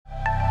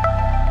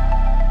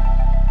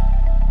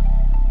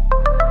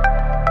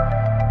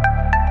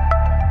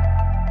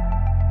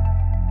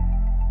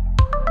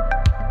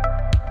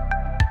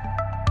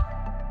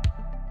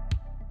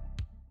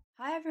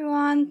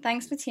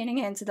thanks for tuning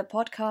in to the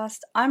podcast.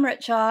 I'm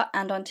Richa,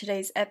 and on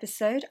today's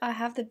episode, I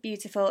have the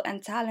beautiful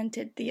and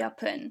talented Diya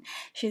Pun.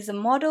 She's a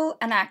model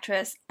and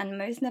actress, and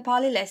most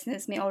Nepali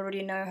listeners may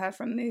already know her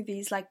from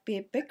movies like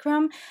Bir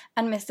Bikram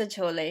and Mr.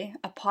 Chole.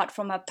 Apart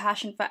from her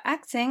passion for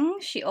acting,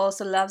 she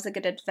also loves a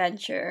good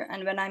adventure.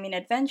 And when I mean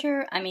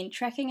adventure, I mean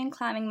trekking and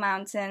climbing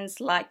mountains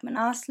like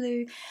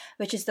Manaslu,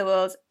 which is the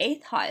world's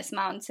 8th highest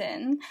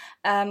mountain.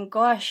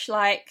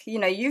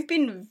 You've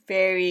been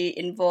very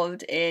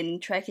involved in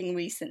trekking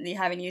recently,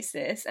 haven't you,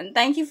 sis? And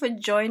thank you for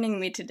joining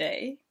me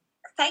today.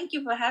 Thank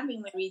you for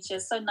having me, Richa.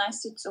 It's so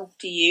nice to talk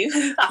to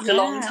you after a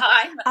long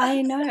time.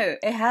 I know,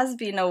 it has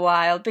been a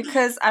while,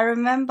 because I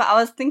remember I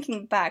was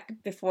thinking back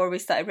before we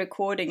started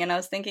recording, and I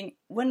was thinking,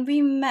 when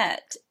we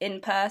met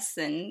in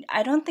person,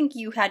 I don't think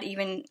you had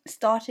even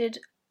started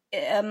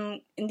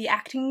in the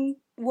acting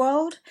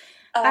world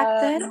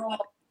back then. No.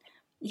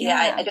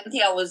 Yeah, I don't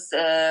think I was...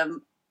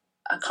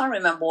 I can't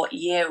remember what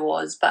year it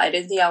was, but I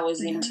don't think I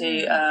was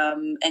into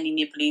any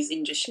Nepalese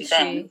industry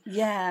then.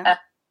 Yeah.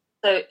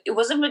 So it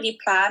wasn't really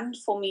planned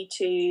for me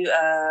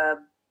to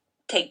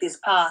take this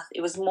path.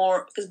 It was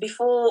more because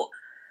before,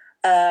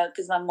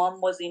 because my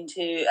mom was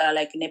into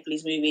like a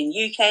Nepalese movie in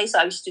UK, so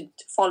I used to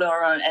follow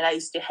her on, and I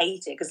used to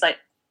hate it because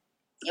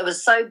it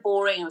was so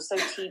boring, it was so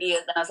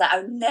tedious, and I was like,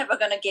 I'm never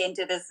going to get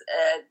into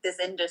this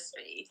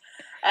industry.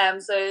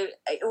 So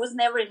it was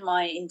never in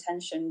my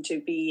intention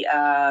to be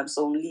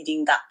sort of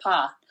leading that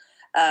path.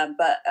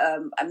 But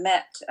I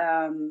met,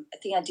 I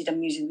think I did a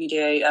music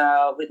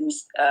video with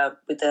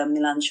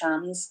Milan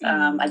Chams.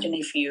 I don't know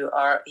if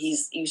he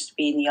used to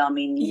be in the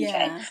army in the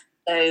UK.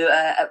 So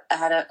I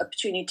had an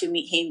opportunity to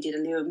meet him, did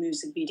a little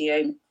music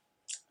video.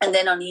 And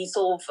then he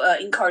sort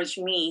of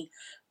encouraged me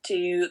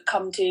to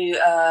come to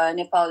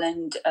Nepal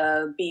and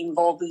be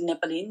involved with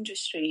Nepali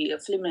industry,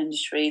 film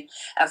industry.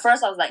 At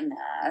first I was like, nah,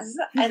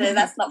 and then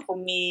that's not for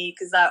me,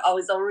 because I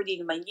was already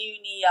in my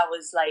uni. I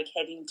was like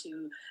heading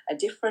to a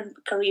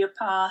different career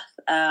path.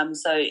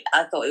 So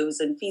I thought it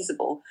was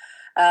infeasible.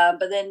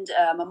 But then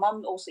my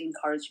mom also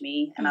encouraged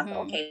me, and I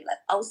thought, okay,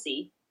 I'll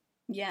see.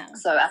 Yeah.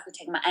 So I had to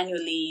take my annual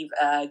leave,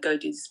 go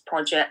do this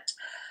project.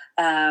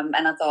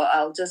 And I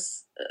thought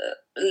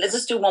let's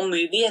just do one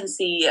movie and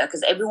see,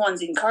 because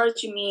everyone's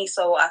encouraging me.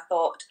 So I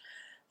thought,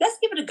 let's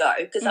give it a go,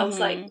 because I was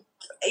like,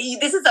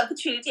 this is an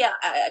opportunity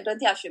I don't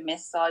think I should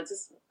miss. So I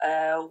just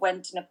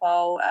went to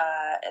Nepal.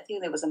 I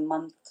think it was a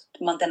month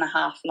and a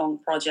half long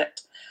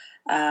project.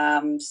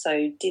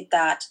 So did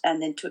that,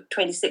 and then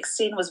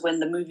 2016 was when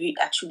the movie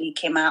actually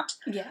came out.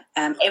 Yeah.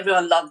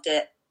 Everyone loved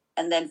it.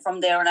 And then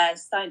from there on, I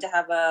started to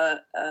have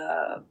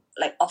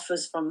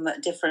offers from a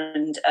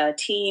different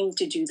team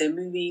to do their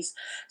movies.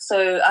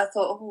 So I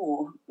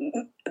thought,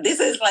 this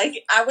is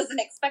like, I wasn't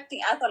expecting.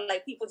 I thought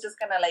like people just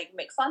gonna like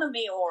make fun of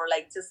me, or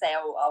like just say,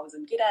 I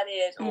wasn't good at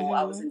it, or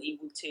I wasn't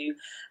able to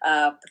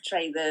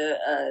portray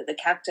the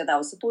character that I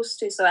was supposed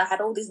to. So I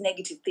had all these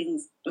negative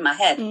things in my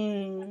head.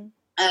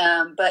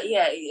 But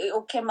yeah, it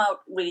all came out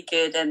really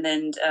good. And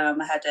then I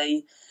had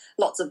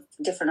lots of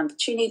different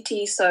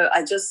opportunities. So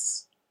I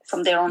just,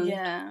 from there on,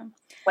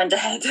 went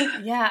ahead.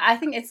 Yeah, I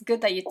think it's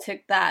good that you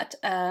took that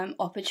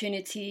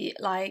opportunity,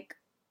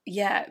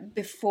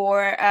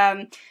 before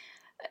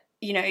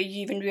you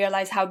even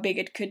realize how big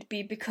it could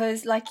be,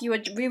 because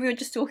we were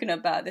just talking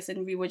about this,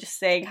 and we were just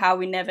saying how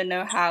we never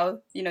know how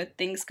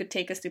things could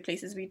take us to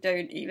places we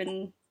don't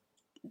even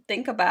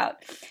think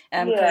about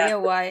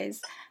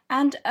career-wise.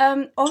 And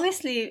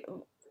obviously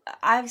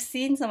I've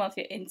seen some of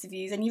your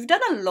interviews, and you've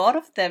done a lot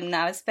of them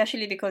now,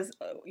 especially because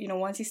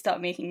once you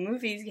start making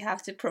movies, you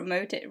have to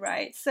promote it,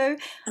 right? So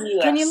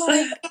can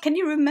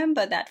you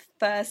remember that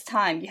first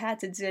time you had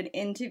to do an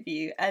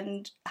interview,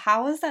 and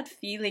how was that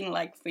feeling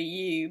like for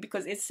you?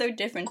 Because it's so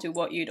different to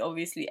what you'd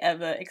obviously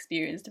ever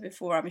experienced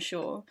before, I'm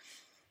sure.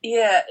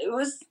 Yeah, it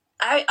was.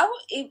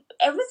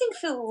 Everything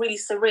felt really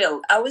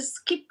surreal. I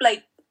was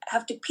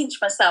have to pinch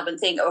myself and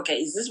think, okay,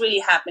 is this really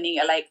happening?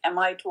 Like, am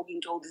I talking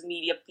to all these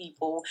media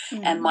people,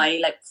 and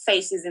my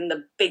face is in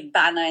the big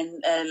banner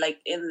and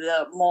in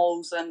the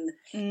malls and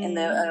in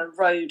the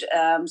road?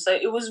 So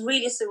it was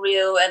really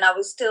surreal, and I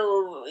was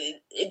still,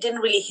 it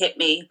didn't really hit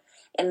me.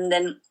 And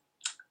then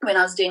when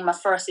I was doing my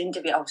first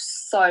interview, I was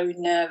so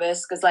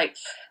nervous, because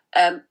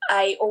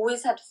I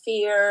always had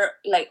fear,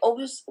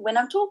 always when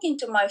I'm talking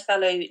to my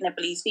fellow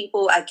Nepalese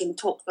people, I can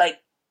talk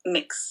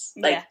mix,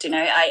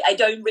 I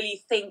don't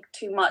really think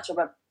too much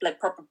about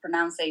proper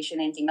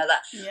pronunciation, anything like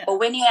that. But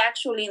when you're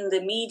actually in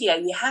the media,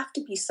 you have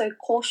to be so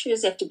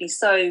cautious. You have to be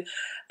so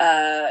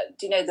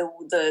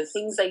the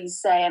things that you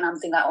say, and I'm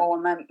thinking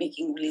am I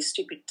making really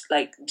stupid,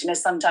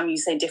 sometimes you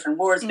say different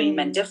words but you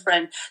meant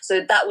different. So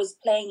that was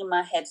playing in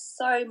my head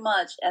so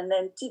much. And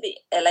then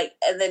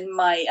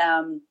my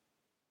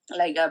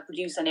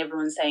producer and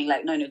everyone saying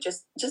no,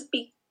 just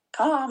be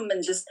calm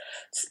and just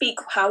speak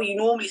how you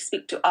normally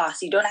speak to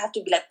us. You don't have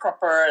to be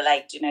proper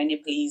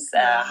Nepalese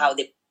how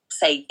they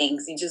say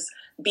things. You just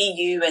be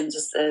you and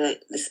just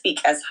speak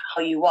as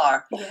how you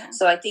are.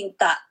 So I think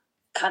that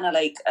kind of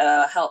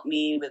helped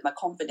me with my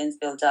confidence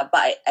build up.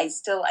 But I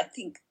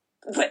think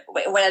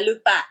when I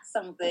look back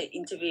some of the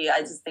interview,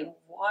 I just think,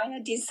 why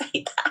did you say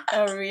that?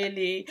 Oh,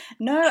 really?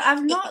 No,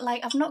 I've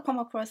not come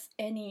across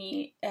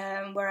any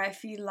where I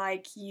feel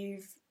like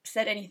you've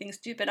said anything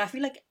stupid. I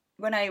feel like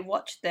when I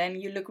watch them,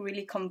 you look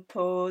really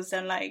composed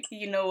and like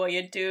you know what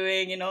you're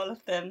doing in all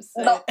of them.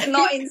 So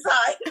not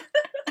inside.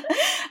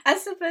 I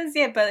suppose,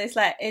 yeah, but it's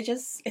like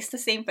it's the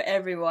same for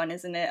everyone,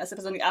 isn't it? I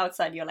suppose on the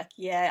outside you're like,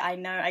 yeah, I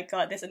know, I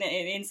got this, and then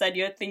inside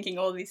you're thinking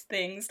all these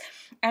things.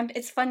 And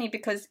it's funny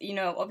because, you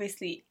know,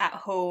 obviously at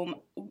home,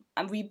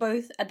 we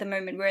both at the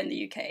moment we're in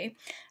the UK,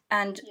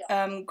 and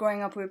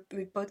growing up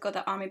we've both got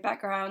the army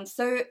background.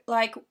 So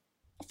like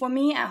for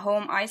me at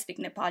home, I speak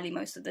Nepali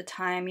most of the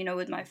time, you know,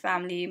 with my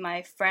family,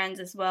 my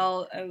friends as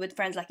well. With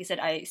friends, like you said,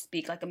 I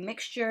speak like a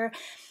mixture.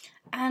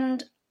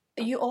 And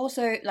you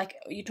also, like,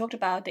 you talked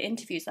about the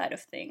interview side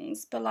of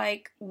things, but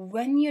like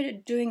when you're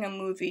doing a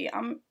movie,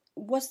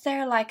 was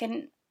there like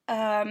an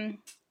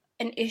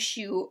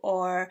issue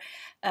or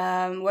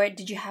where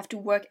did you have to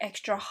work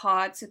extra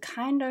hard to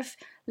kind of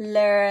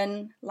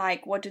learn,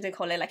 like, what do they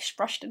call it, like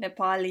sprashta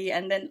Nepali,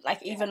 and then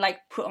like even like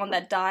put on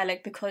that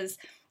dialect, because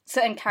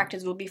certain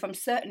characters will be from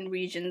certain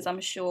regions, I'm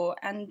sure.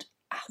 And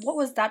what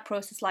was that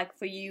process like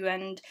for you,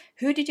 and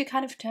who did you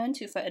kind of turn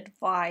to for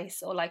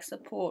advice or like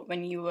support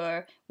when you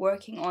were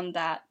working on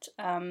that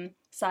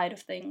side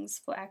of things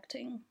for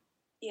acting?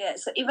 Yeah,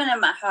 so even in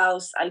my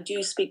house, I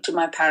do speak to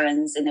my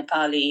parents in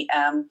Nepali.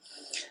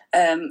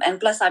 And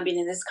plus, I've been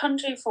in this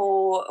country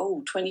for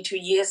 22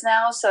 years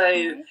now.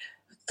 So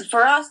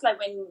for us, like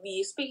when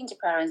we're speaking to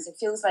parents, it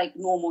feels like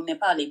normal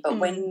Nepali. But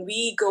when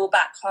we go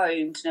back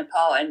home to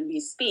Nepal and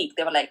we speak,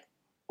 they were like,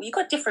 well, you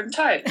got different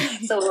tone.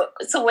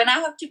 So when I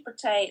have to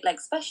portray, like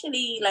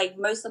especially like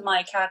most of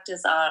my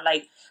characters are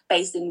like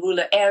based in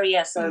rural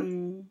areas,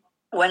 so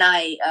when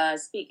I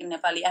speak in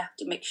Nepali, I have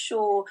to make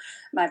sure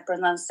my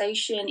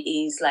pronunciation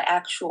is like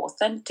actual,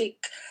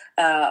 authentic.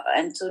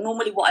 And so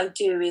normally what I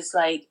do is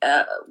like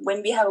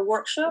when we have a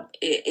workshop,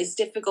 it's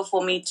difficult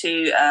for me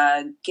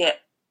to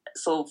get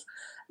sort of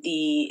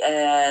the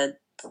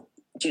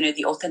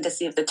the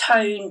authenticity of the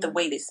tone, the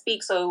way they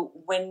speak. So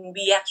when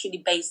we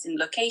actually based in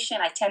location,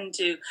 I tend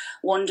to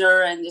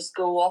wander and just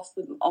go off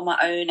on my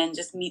own and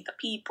just meet the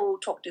people,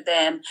 talk to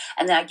them,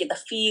 and then I get the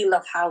feel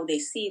of how they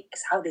see,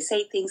 how they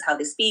say things, how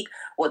they speak,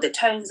 what the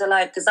tones are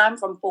like. Because I'm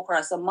from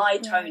Pokhara, so my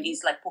tone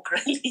is like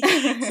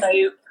Pokharali.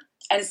 So.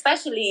 And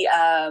especially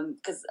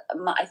because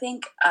I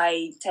think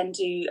I tend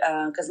to,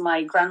 because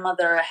my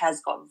grandmother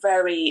has got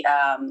very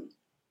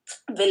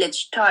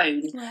village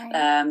tone.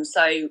 Right.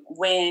 So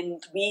when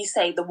we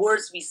say, the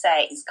words we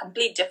say is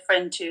completely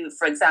different to,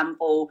 for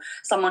example,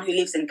 someone who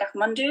lives in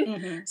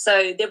Kathmandu.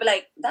 So they were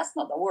like, that's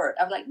not the word.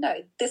 I'm like, no,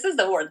 this is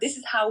the word. This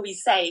is how we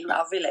say in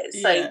our village.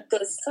 So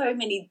there's so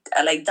many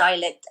like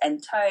dialect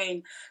and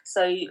tone.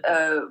 So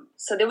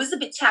so there was a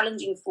bit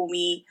challenging for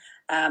me.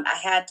 I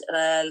had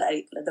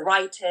like the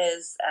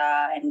writers,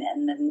 and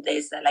then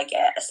there's like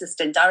an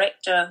assistant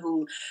director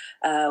who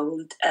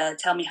would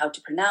tell me how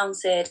to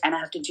pronounce it, and I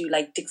have to do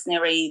like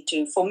dictionary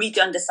for me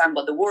to understand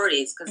what the word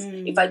is. Because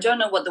if I don't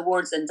know what the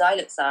words and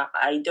dialects are,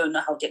 I don't know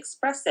how to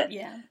express it.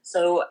 Yeah.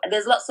 So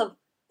there's lots of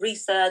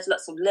research,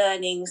 lots of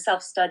learning,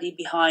 self-study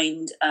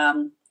behind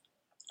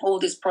all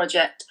this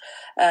project.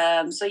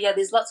 So yeah,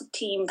 there's lots of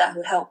team that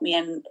would help me,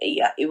 and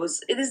yeah,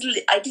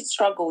 I did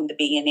struggle in the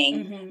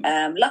beginning.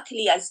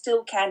 Luckily I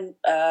still can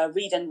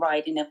read and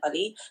write in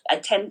Nepali. I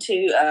tend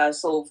to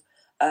sort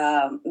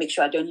of make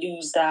sure I don't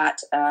lose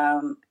that,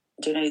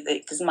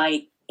 because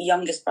my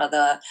youngest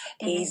brother,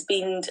 he's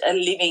been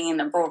living in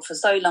abroad for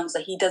so long, so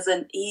he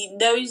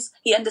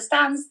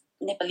understands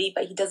Nepali,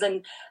 but he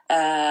doesn't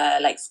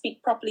like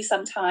speak properly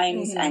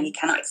sometimes, and he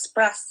cannot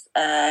express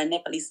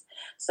Nepalese.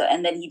 So,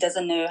 and then he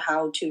doesn't know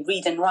how to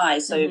read and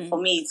write. So for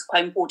me, it's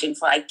quite important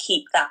I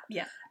keep that.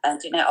 Yeah.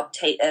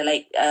 Update.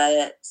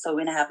 So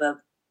when I have a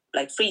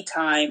free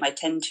time, I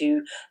tend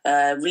to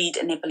read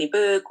a Nepali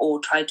book or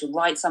try to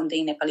write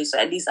something in Nepali. So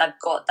at least I've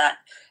got that.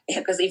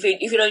 Because if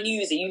you don't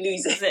use it, you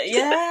lose it.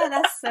 Yeah,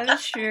 that's so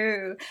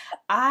true.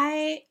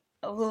 I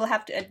will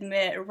have to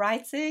admit,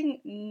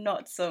 writing,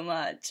 not so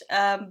much.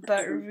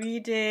 But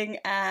reading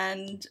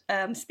and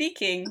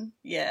speaking,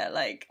 yeah,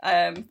 like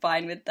I'm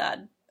fine with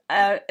that.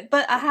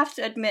 But I have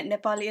to admit,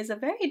 Nepali is a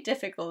very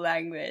difficult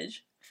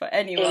language for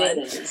anyone. It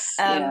is,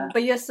 yeah.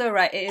 But you're so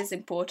right. It is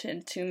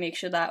important to make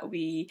sure that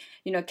we,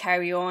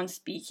 carry on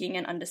speaking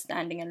and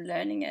understanding and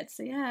learning it.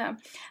 So yeah.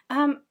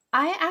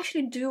 I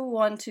actually do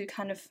want to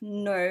kind of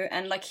know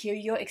and hear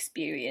your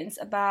experience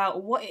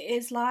about what it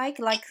is like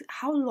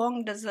how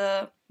long does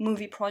a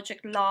movie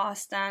project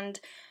last, and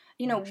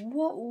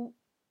what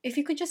if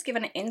you could just give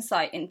an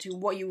insight into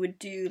what you would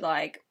do.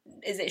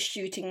 Is it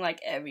shooting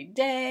every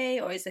day,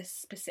 or is it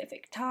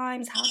specific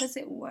times? How does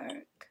it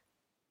work?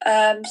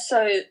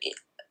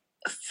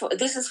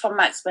 This is from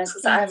my experience,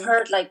 because I've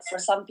heard for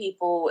some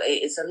people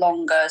it's a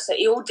longer, so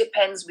it all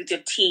depends with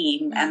your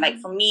team.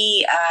 And for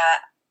me,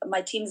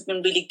 my team's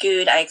been really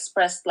good. I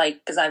expressed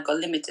because I've got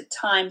limited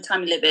time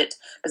limit,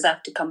 because I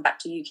have to come back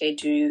to UK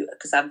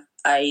because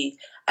I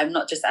I'm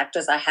not just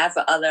actress, I have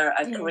other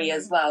career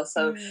as well.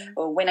 So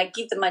when I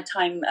give them my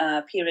time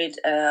period,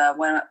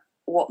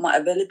 what my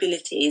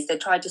availability is, they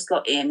try to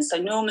slot in. So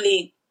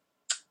normally,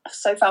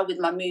 so far with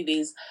my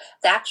movies,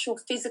 the actual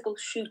physical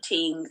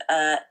shooting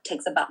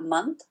takes about a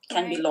month,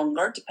 can be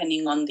longer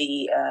depending on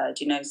the,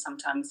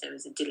 sometimes there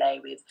is a delay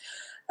with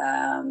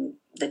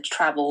the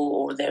travel,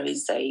 or there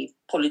is a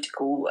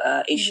political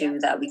issue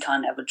that we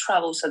can't ever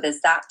travel. So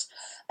there's that.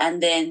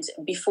 And then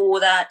before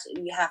that,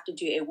 we have to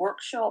do a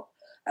workshop.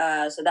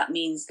 So that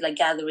means like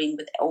gathering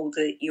with all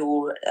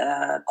your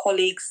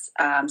colleagues,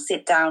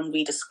 sit down,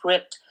 read a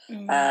script,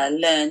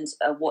 learn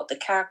what the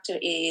character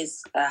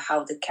is,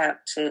 how the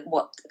character,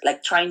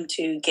 trying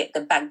to get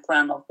the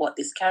background of what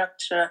this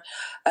character,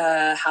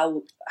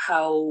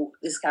 how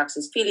this character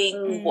is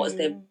feeling,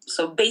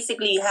 so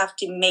basically you have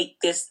to make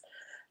this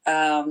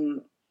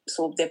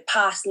sort of their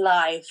past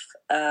life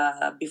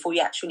before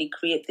you actually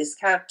create this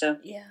character.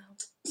 Yeah.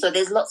 So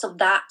there's lots of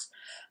that.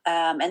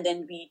 And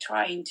then we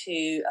trying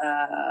to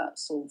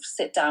sort of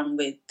sit down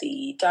with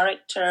the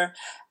director,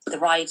 the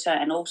writer,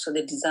 and also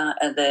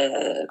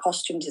the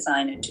costume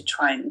designer to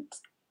try and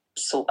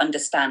sort of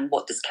understand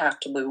what this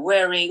character we're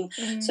wearing.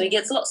 So it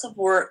gets lots of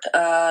work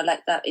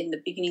like that in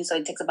the beginning. So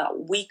it takes about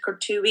a week or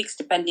 2 weeks,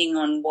 depending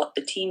on what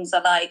the teams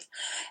are like.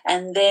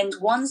 And then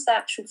once the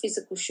actual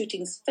physical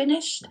shooting is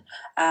finished,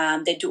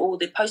 they do all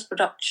the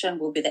post-production,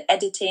 will be the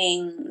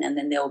editing, and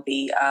then there'll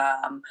be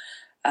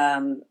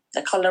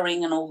the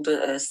coloring and all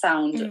the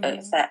sound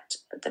effect,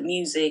 the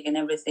music and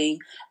everything.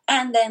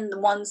 And then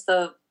once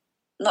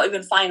not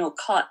even final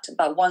cut,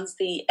 but once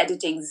the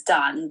editing's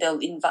done,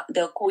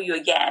 they'll call you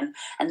again,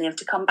 and they have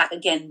to come back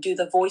again, do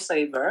the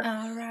voiceover.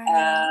 All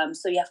right.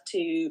 So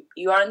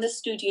you are in the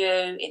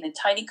studio in a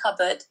tiny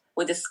cupboard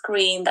with a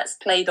screen that's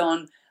played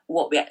on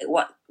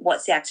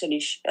what's actually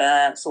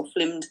sort of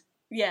filmed.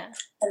 Yeah.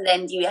 And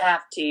then you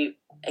have to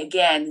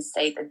again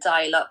say the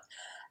dialogue,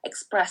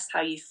 express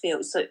how you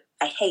feel. So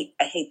I hate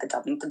the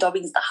dubbing. The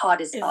dubbing is the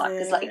hardest part,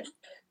 because like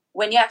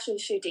when you're actually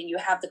shooting, you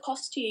have the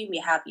costume,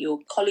 you have your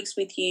colleagues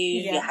with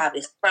you, you have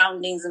this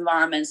surroundings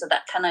environment, so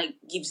that kind of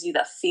gives you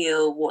that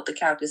feel, what the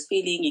character's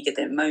feeling, you get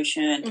the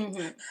emotion,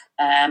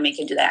 you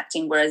can do the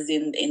acting. Whereas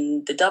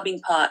in the dubbing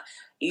part,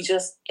 you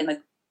just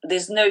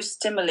there's no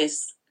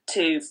stimulus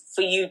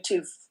for you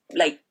to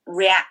like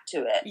react to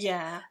it.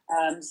 Yeah.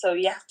 So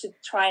you have to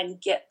try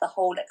and get the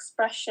whole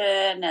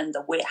expression and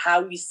the way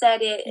how you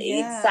said it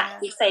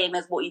exactly same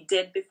as what you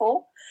did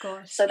before.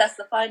 Gosh. So that's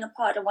the final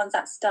part. And once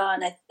that's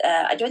done,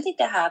 I don't think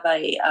they have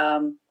a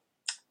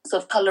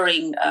sort of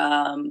coloring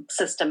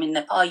system in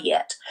Nepal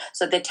yet.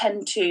 So they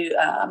tend to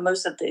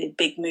most of the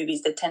big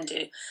movies, they tend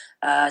to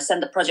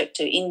send the project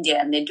to India,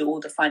 and they do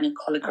all the final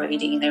color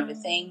grading and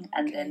everything,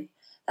 and then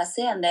that's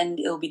it. And then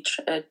it'll be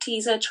a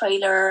teaser,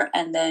 trailer,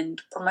 and then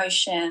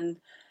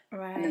promotion.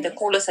 Right. And then they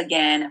call us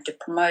again, have to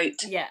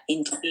promote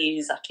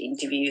interviews after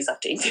interviews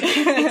after interviews.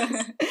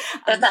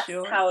 So that's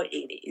how it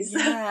is.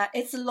 Yeah,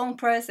 it's a long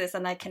process,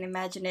 and I can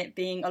imagine it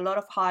being a lot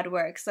of hard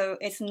work. So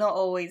it's not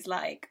always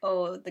like,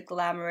 the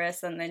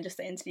glamorous and then just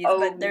the interviews,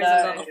 but there's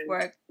a lot of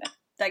work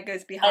that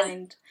goes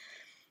behind.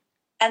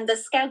 And the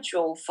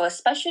schedule,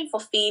 especially for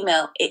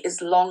female, it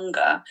is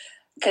longer.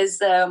 Because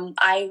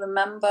I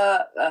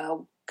remember...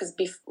 because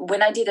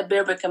when I did a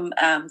Birbricum,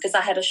 because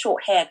I had a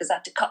short hair, because I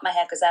had to cut my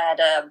hair because I had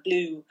a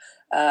blue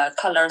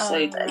color,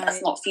 so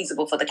that's not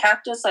feasible for the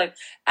character. So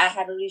I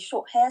had a really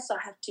short hair, so I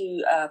had to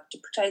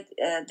portray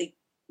the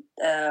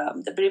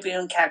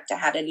Birbricum character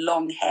had a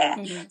long hair,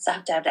 so I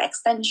have to have the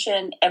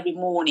extension every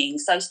morning.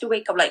 So I used to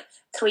wake up like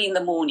 3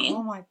 a.m.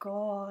 Oh my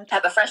god!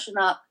 Have a freshen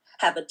up,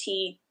 have a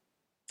tea.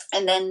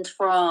 And then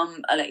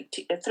from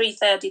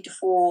 3:30 to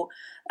 4,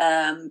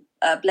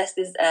 bless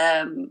this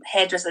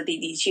hairdresser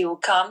Didi, she will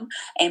come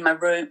in my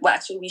room. Well,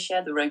 actually, we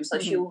share the room, so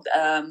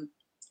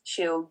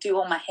she'll do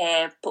all my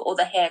hair, put all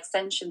the hair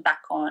extension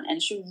back on,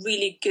 and she's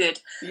really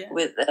good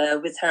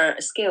with her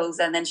skills.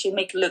 And then she'll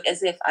make it look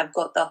as if I've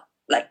got the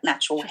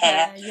natural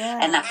hair. Yeah.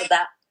 And after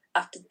that,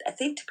 I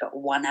think it took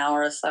 1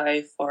 hour or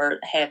so for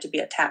hair to be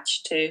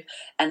attached to,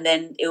 and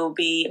then it will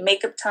be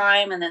makeup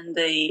time, and then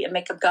the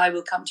makeup guy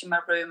will come to my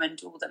room and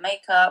do all the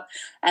makeup,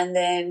 and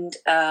then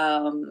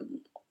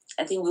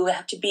I think we will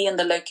have to be in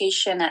the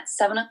location at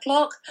 7:00.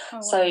 Oh,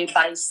 wow. So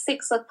by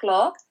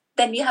 6:00,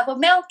 then you have a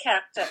male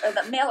character,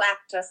 the male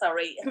actor,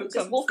 who's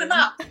just walking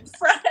up.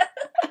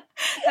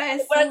 That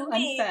is so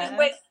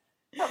unfair.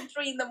 From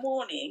 3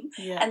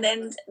 a.m, and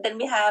then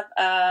we have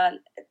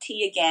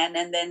tea again,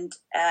 and then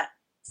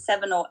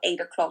 7 or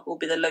 8 o'clock will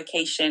be the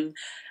location.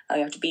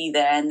 You have to be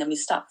there, and then we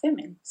start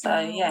filming. So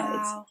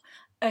wow.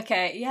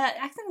 Okay,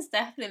 acting's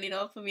definitely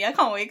not for me. I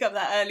can't wake up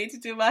that early to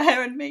do my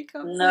hair and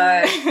makeup. No,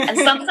 and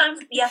sometimes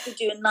you have to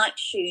do a night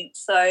shoot,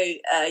 so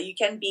you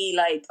can be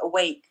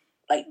awake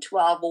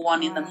 12 or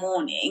 1 in the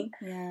morning,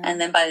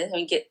 and then by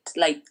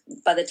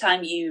the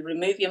time you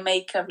remove your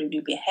makeup,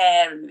 remove your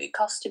hair, remove your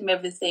costume,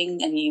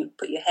 everything, and you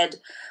put your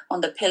head on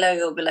the pillow,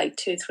 it'll be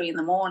 2, 3 in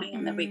the morning,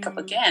 and then wake up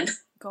again.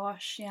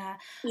 Gosh, a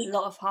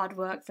lot of hard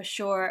work for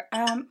sure.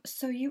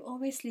 So you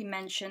obviously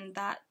mentioned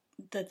that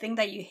the thing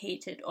that you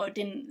hated or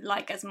didn't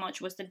like as much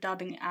was the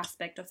dubbing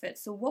aspect of it.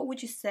 So what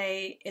would you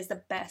say is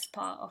the best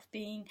part of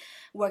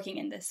working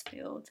in this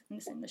field, in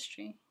this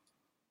industry?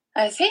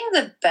 I think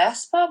the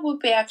best part would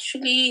be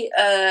actually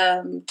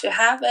to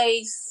have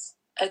a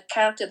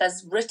character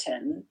that's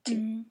written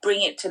to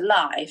bring it to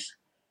life.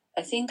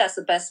 I think that's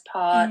the best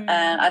part.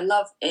 And I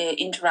love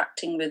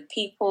interacting with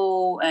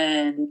people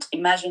and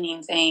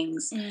imagining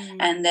things,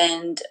 and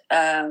then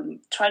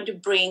trying to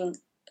bring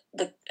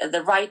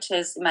the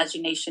writer's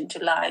imagination to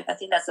life. I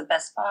think that's the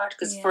best part,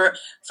 because for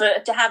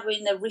to have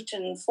it in a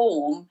written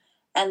form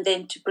and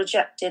then to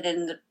project it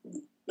in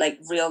like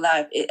real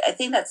life, I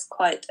think that's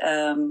quite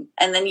and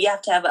then you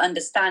have to have an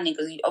understanding,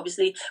 because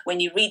obviously when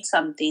you read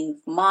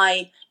something,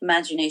 my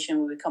imagination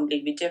will be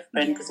completely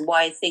different, because what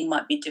I think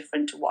might be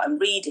different to what I'm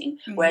reading,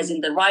 whereas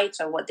in the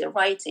writer, what they're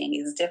writing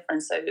is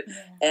different. So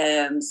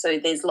so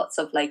there's lots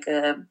of like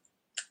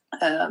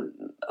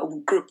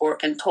group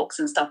work and talks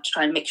and stuff to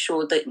try and make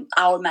sure that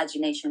our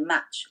imagination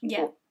match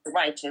what the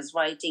writer's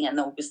writing, and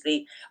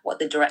obviously what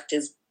the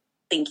director's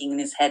thinking in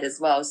his head as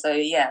well. So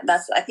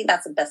I think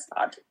that's the best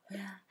part.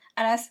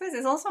 And I suppose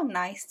it's also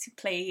nice to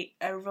play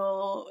a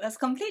role that's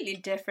completely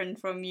different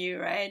from you,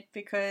 right?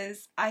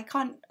 Because I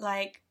can't,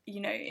 like,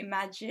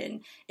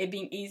 imagine it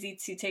being easy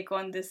to take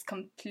on this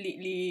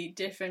completely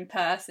different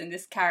person,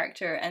 this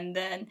character, and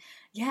then,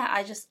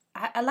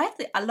 I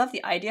love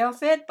the idea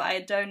of it, but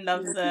I don't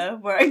love the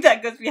work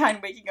that goes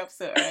behind waking up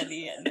so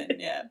early, and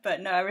then,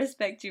 but no, I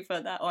respect you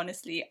for that,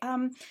 honestly.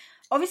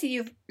 Obviously,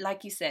 you've,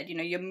 like you said,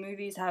 your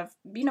movies have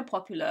been a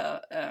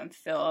popular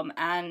film,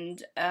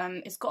 and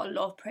it's got a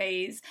lot of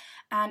praise,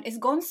 and it's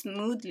gone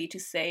smoothly, to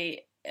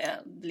say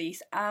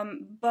least.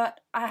 But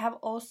I have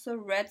also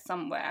read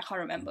somewhere, I can't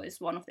remember, it's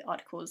one of the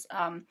articles,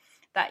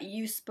 that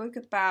you spoke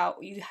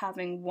about you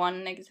having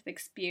one negative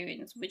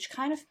experience, which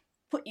kind of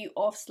put you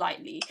off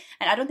slightly.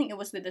 And I don't think it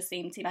was with the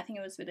same team. I think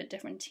it was with a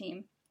different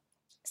team.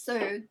 So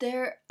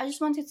I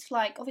just wanted to,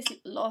 like,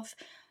 obviously a lot of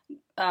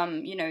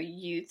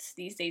youths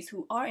these days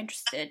who are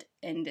interested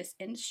in this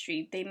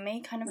industry, they may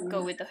kind of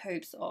go with the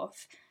hopes of,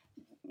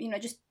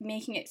 just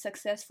making it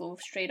successful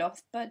straight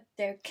off, but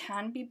there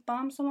can be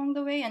bumps along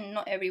the way, and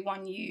not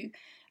everyone you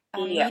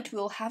meet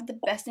will have the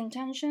best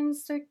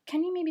intentions. So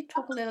can you maybe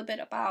talk a little bit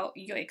about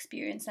your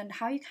experience and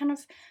how you kind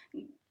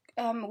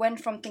of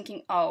went from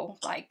thinking, oh,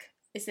 like,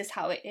 is this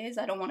how it is?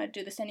 I don't want to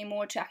do this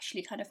anymore, to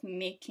actually kind of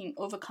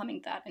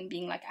overcoming that and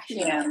being like,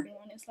 actually, not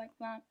everyone is like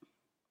that.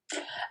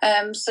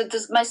 So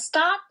my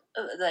start,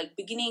 like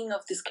beginning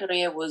of this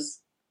career was,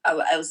 I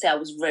would say I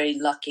was very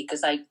lucky,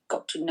 because I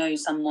got to know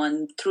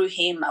someone through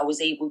him. I was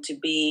able to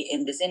be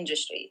in this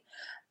industry.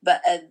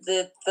 But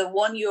the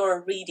one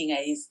you're reading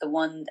is the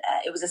one,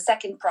 it was a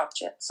second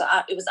project. So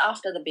it was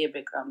after the Bear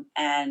Bikram,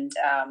 and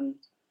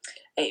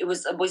it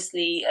was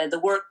obviously the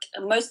work,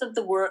 most of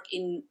the work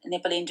in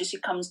Nepali industry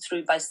comes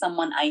through by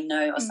someone I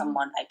know, or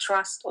someone I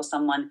trust, or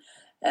someone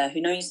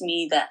who knows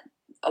me, that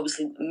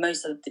obviously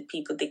most of the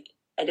people,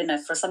 I don't know,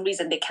 for some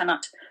reason they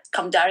cannot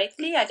come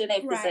directly. I don't know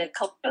if it's a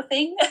cultural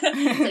thing.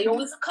 So it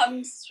always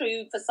comes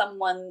through for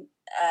someone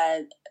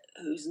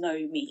who's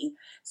known me.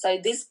 So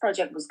this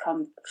project was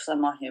come for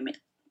someone who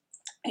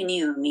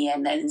knew me,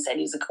 and then said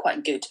it was a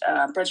quite good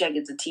project.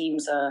 The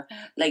teams are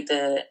like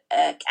the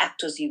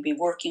actors you'll be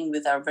working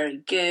with are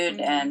very good,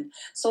 and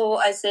so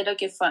I said,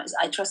 okay, fine.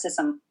 I trusted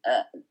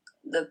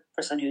the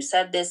person who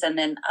said this, and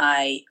then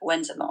I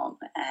went along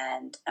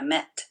and I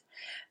met.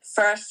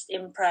 First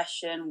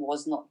impression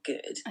was not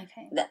good.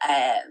 Okay.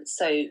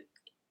 So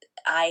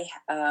I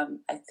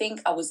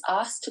think I was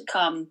asked to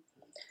come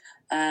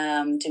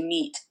to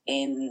meet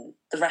in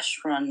the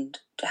restaurant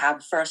to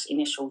have first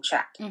initial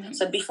chat.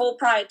 So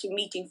prior to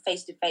meeting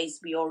face to face,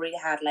 we already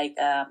had like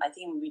I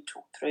think we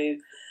talked through.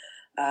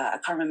 I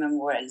can't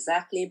remember where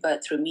exactly,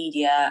 but through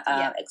Media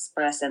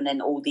Express, and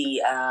then all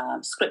the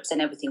scripts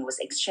and everything was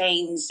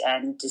exchanged,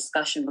 and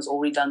discussion was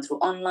already done through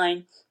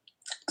online.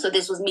 So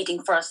this was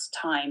meeting first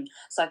time.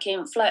 So I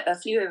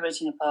flew over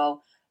to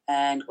Nepal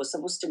and was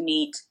supposed to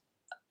meet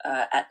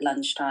at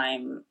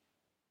lunchtime,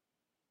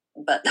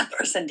 but that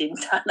person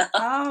didn't turn up.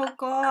 Oh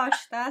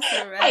gosh, that's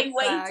a red I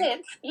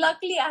waited.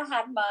 Luckily, I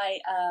had my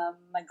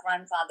my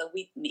grandfather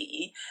with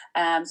me,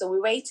 so we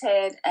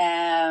waited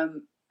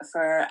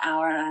for an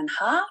hour and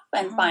a half,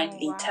 and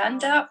finally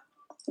turned up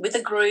with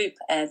a group.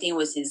 I think it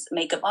was his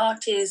makeup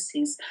artist,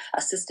 his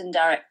assistant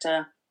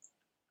director.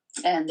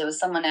 And there was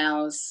someone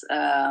else,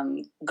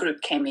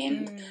 group came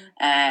in,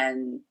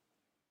 and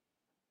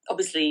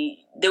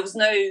obviously there was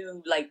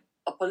no like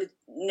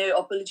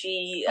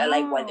apology,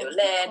 like why they were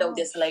late, or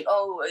just like,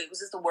 oh, it was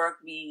just the work.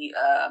 We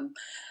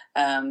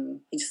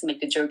just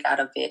make a joke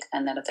out of it,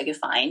 and then I was like,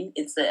 fine.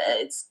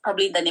 It's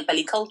probably the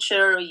Nepali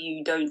culture.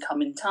 You don't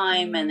come in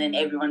time, and then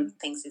everyone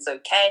thinks it's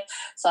okay.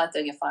 So I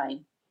thought,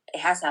 fine. It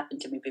has happened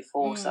to me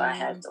before, so I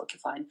had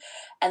fine.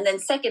 And then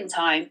second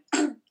time.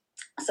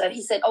 So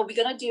he said, oh, we're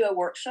going to do a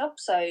workshop.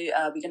 So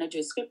we're going to do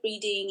a script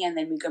reading, and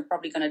then we're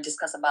probably going to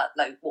discuss about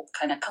like what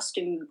kind of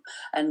costume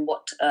and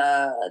what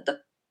the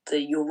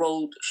your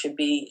role should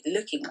be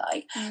looking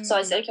like. So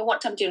I said, okay,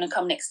 what time do you want to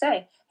come next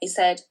day? He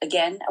said,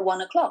 again, at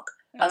 1 o'clock.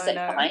 I was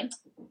fine.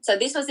 So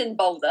this was in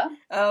Boulder.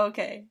 Oh,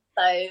 okay.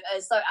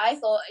 So I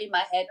thought in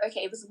my head,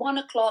 okay, it was 1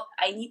 o'clock.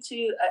 I need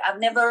to. I've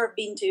never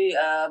been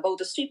to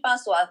Boulder Street Park,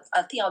 so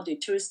I think I'll do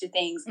touristy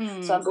things.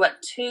 So I'll go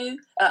at 2.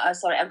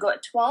 I'll go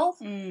at 12,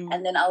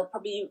 and then I'll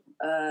probably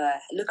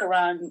look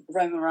around,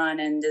 roam around,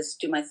 and just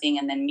do my thing,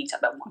 and then meet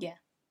up at 1. Yeah.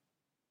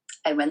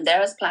 I went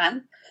there as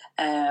planned,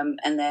 and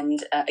then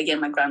again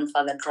my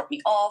grandfather dropped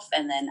me off,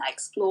 and then I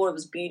explored. It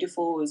was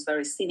beautiful. It was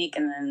very scenic,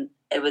 and then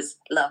it was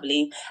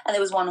lovely. And it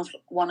was 1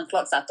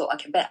 o'clock, so I thought,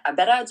 okay, I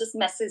better just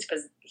message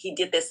because he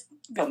did this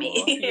for me.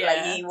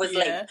 Like he was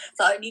late,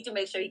 so I need to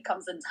make sure he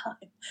comes in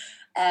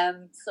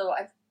time. So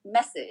I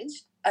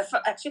messaged.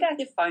 Actually, I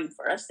did phone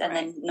first, and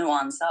then no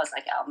answer. I was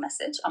like, I'll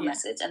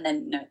message, and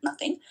then no,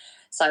 nothing.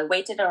 So I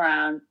waited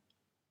around.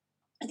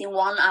 I think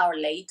 1 hour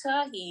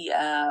later, he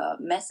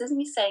messaged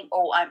me saying,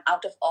 oh, I'm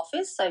out of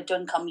office, so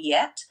don't come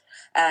yet.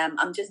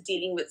 I'm just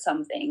dealing with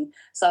something.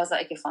 So I was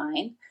like, okay,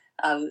 fine.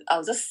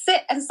 I'll just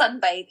sit and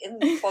sunbathe in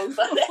both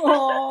of them.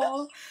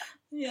 Oh,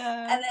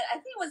 yeah. And then I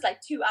think it was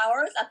like 2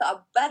 hours. I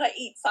thought I better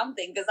eat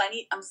something because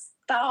I'm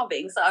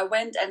starving. So I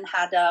went and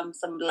had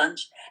some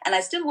lunch, and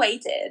I still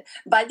waited.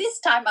 By this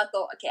time, I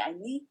thought, okay, I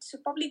need to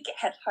probably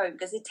head home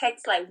because it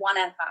takes like one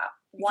and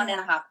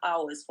a half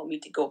hours for me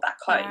to go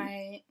back home.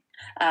 Right.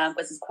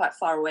 Because it's quite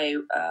far away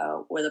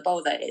where the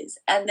Boulder is.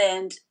 And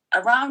then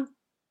around,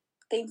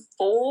 I think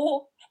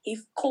 4, he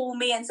called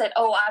me and said,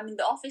 oh, I'm in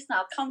the office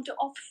now, come to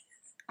office.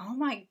 Oh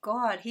my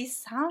God, he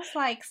sounds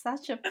like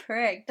such a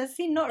prick. Does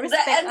he not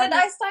respect And then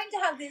I started to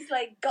have this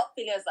like gut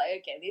feeling. I was like,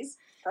 okay, this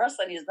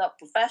person is not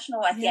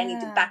professional. I think I need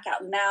to back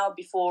out now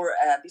before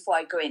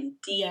I go in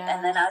deep.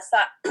 And then I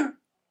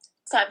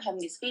started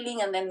having this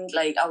feeling, and then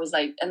like I was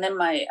like, and then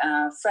my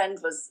friend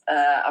was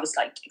I was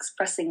like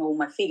expressing all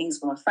my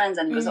feelings with my friends,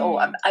 and he was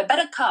I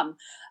better come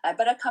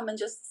and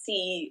just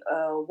see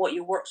what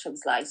your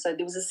workshop's like. So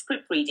there was a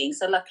script reading,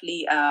 so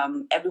luckily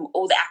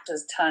all the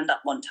actors turned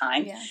up on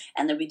time,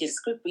 and then we did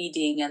script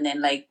reading, and then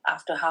like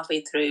after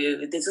halfway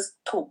through they just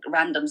talked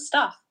random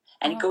stuff.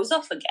 And it goes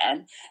off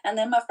again. And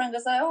then my friend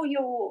was like, oh,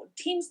 your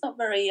team's not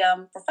very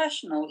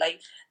professional.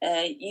 Like,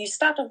 you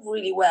start off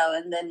really well,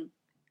 and then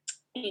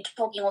you're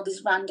talking all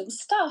this random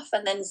stuff,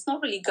 and then it's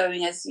not really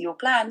going as your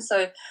plan.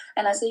 So,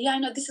 and I said, yeah, I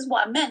know, this is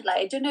what I meant. Like,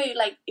 I don't know,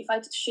 like, if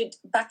I should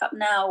back up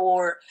now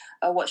or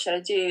what should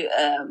I do?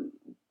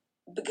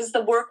 Because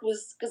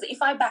because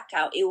if I back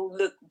out, it will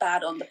look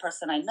bad on the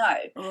person I know.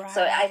 Right.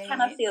 So I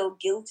kind of feel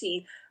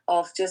guilty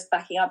of just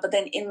backing up. But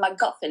then in my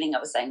gut feeling, I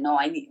was saying, no,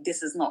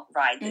 this is not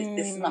right.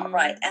 This is not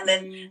right. And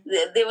then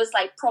there was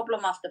like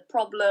problem after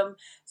problem.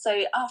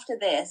 So after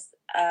this,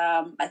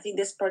 I think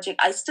this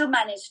project, I still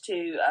managed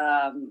to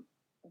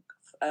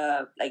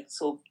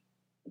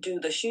do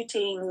the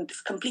shooting,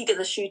 completed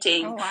the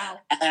shooting. Oh, wow.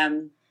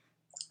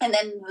 And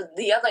then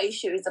the other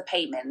issue is the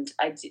payment.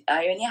 I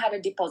only had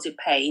a deposit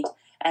paid,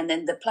 and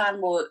then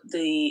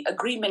the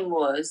agreement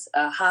was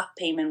half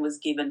payment was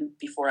given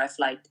before I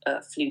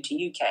flew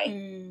to UK.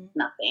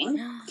 Nothing.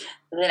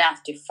 Then I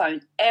have to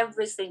phone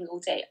every single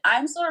day.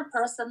 I'm sort of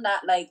person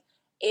that like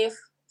if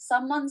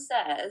someone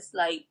says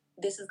like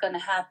this is going to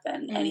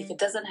happen, and if it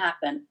doesn't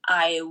happen,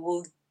 I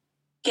will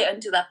get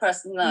into that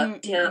person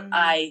till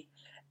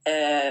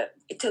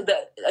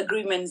the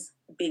agreement's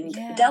been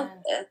dealt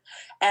with.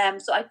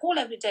 So I call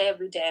every day,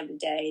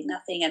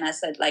 nothing. And I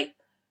said like,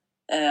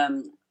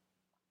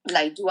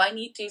 do I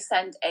need to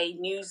send a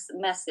news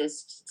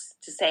message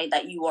to say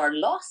that you are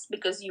lost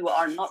because you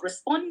are not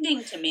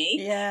responding to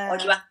me? Or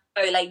do I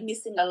go like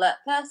missing alert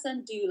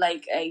person, do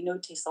like a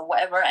notice or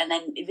whatever? And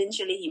then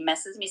eventually he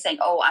messaged me saying,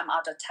 oh, I'm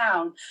out of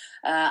town.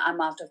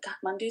 I'm out of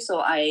Kathmandu, so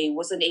I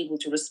wasn't able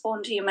to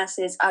respond to your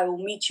message. I will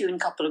meet you in a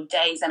couple of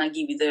days and I'll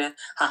give you the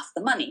half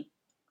the money.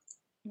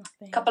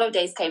 Nothing. A couple of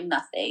days came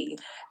nothing,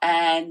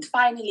 and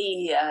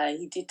finally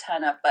he did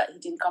turn up, but he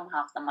didn't come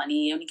half the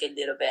money. He only get a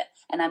little bit,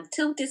 and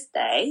until this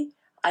day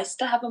I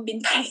still haven't been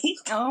paid.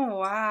 Oh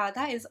wow,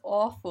 that is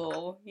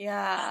awful.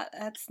 Yeah,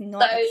 that's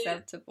not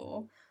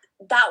acceptable.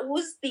 That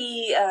was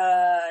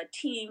the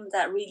team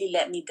that really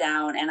let me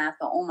down, and I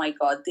thought, oh my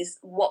God, this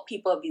what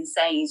people have been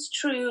saying is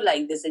true.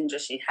 Like this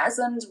industry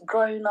hasn't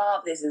grown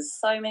up. This is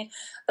so many,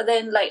 but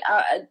then like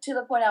to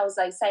the point I was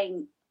like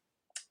saying,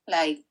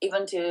 like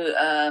even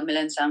to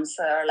Milan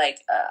Sir, like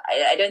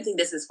I don't think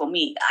this is for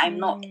me. I'm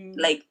not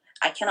like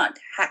I cannot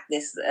hack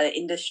this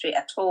industry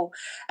at all.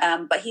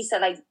 But he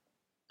said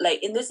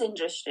like in this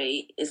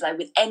industry, it's like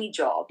with any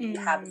job, you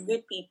have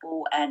good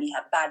people and you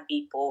have bad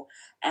people,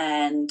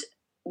 and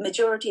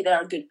majority there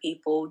are good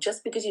people.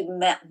 Just because you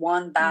met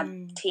one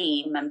bad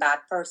team and bad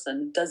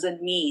person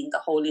doesn't mean the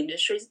whole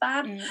industry is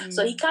bad.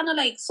 So he kind of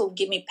like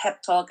give me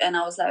pep talk, and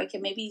I was like, okay,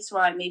 maybe he's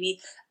right,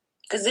 maybe.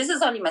 Because this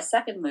is only my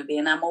second movie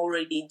and I'm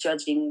already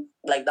judging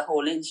like the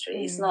whole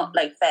industry. It's not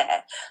like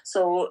fair.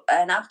 So,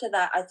 and after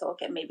that I thought,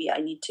 okay, maybe I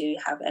need to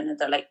have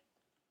another like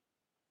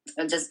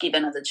I'll just give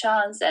another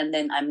chance. And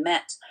then I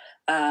met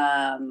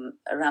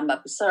Ram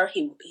Babu sir.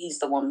 He's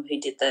the one who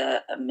did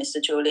the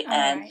Mr. Jolie,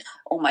 and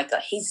oh my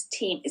god, his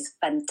team is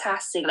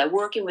fantastic. Like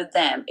working with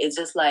them, it's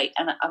just like,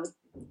 and I was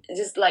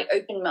just like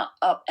opening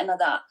up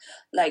another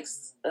like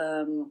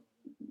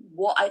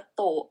what I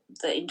thought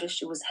the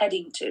industry was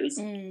heading to is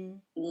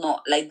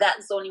not like,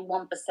 that's only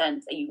 1%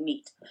 that you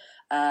meet.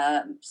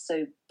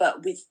 So,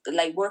 but with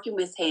like working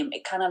with him,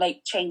 it kind of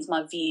like changed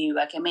my view.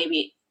 Okay,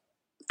 maybe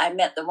I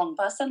met the wrong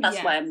person. That's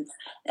why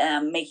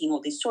I'm making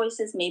all these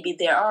choices. Maybe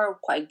they are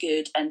quite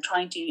good and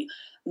trying to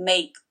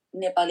make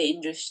Nepali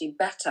industry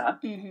better.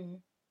 Mm-hmm.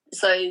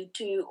 So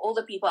to all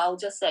the people, I'll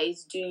just say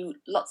is do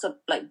lots of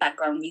like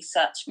background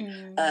research,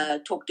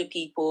 talk to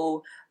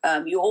people.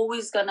 You're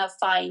always going to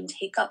find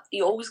hiccups.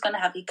 You're always going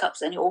to have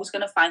hiccups, and you're always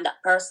going to find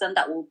that person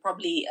that will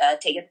probably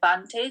take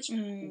advantage.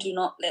 Do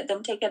not let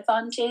them take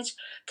advantage,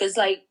 because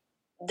like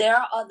there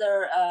are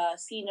other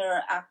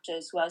senior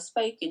actors who I've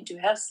spoken to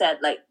have said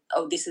like,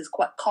 oh, this is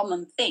quite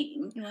common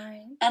thing.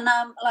 Right. And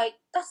I'm like,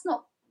 that's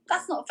not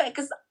fair,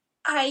 because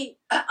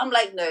I'm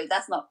like, no,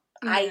 that's not.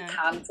 I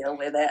can't deal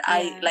with it.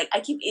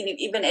 I keep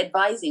even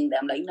advising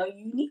them, like, no,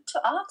 you need to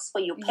ask for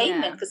your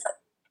payment, because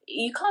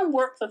you can't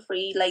work for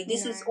free. Like,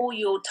 this is all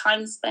your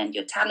time spent,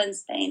 your talent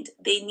spent.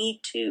 They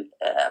need to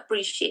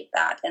appreciate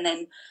that, and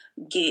then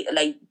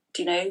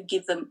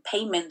give them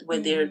payment where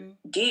they're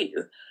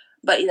due.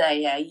 But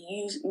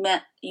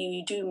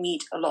you do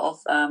meet a lot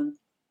of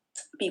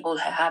people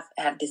who have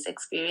had this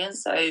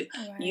experience, so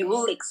you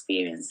will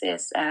experience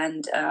this,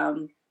 and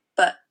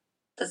but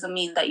doesn't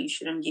mean that you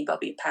shouldn't give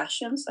up your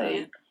passion. So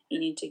you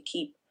need to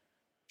keep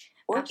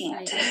working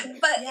at it.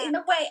 But in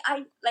a way,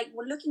 I like,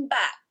 when looking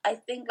back, I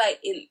think like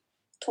it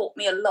taught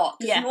me a lot.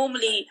 Because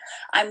normally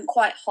I'm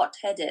quite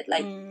hot-headed.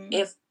 Like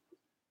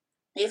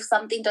if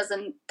something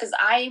doesn't, because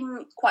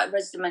I'm quite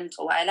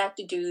regimental. I like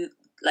to do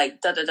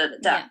like da da da da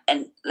da,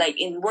 and like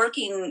in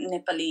working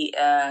Nepali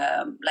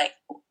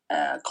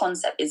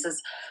concept, it's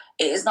just,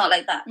 it's not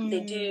like that.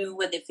 They do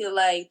what they feel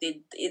like.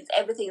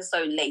 Everything is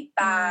so laid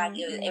back.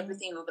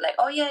 Everything will be like,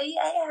 oh yeah, it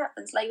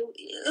happens. Like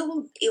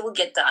it will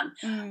get done.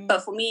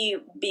 But for me,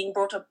 being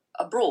brought up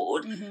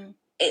abroad,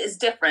 it is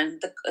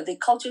different. The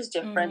culture is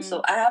different.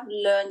 So I have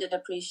learned and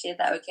appreciate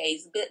that. Okay,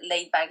 it's a bit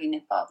laid back in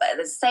Nepal, but at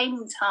the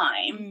same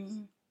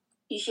time,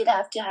 you should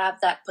have to have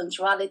that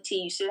punctuality.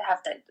 You should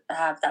have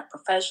that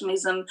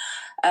professionalism.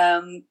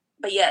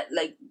 But yeah,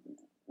 like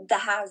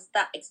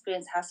that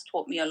experience has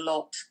taught me a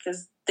lot,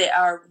 because they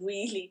are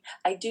really,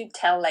 I do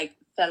tell like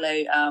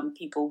fellow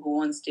people who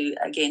wants to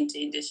get into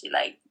industry,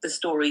 like the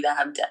story that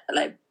I have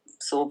like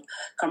sort of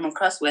come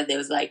across, where there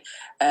was like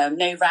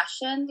no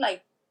ration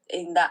like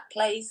in that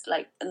place,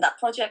 like in that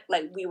project.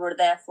 Like we were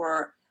there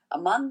for a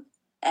month,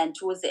 and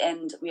towards the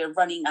end we were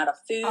running out of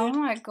food. Oh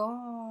my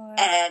god.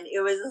 And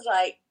it was just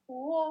like,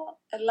 what?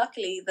 And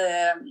luckily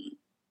the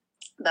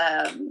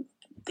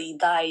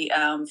Dai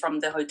from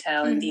the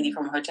hotel and Didi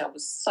from the hotel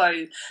was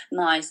so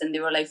nice, and they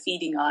were like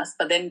feeding us.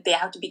 But then they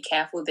have to be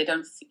careful they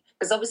don't,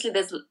 because obviously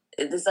there's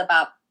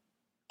about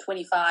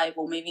 25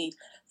 or maybe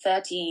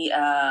 30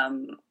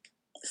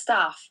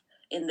 staff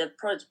in the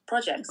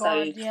project. God,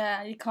 so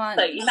you can't.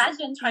 So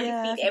imagine trying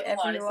to feed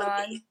everyone. So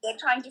they're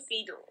trying to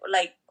feed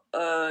like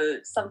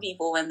some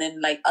people, and then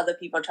like other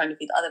people are trying to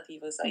feed other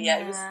people. So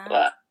it was.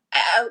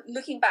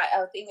 Looking back,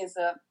 I think it's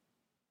a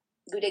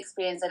good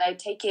experience, and I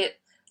take it.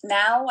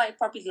 Now I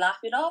probably laugh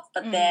it off,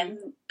 but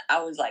then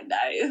I was like, no.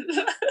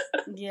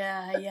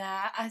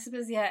 I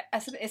suppose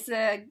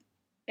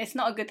it's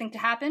not a good thing to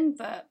happen,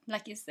 but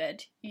like you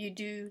said, you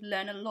do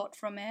learn a lot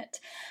from it.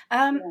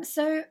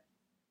 So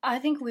I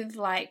think we've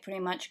like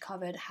pretty much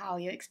covered how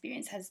your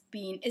experience has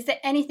been. Is there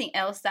anything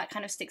else that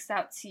kind of sticks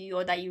out to you,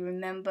 or that you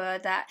remember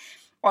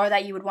or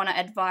that you would want to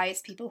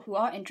advise people who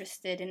are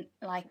interested in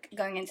like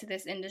going into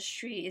this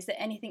industry? Is there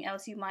anything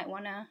else you might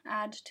want to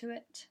add to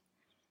it?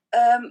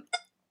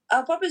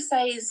 I'll probably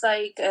say is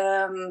like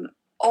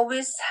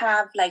always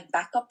have like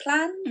backup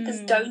plan,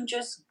 because don't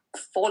just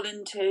fall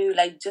into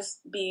like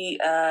just be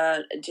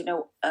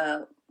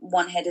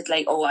one-headed,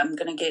 like, oh, I'm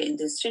gonna get in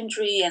this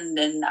industry and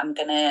then I'm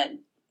gonna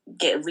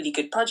get a really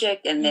good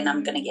project, and then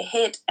I'm gonna get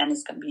hit, and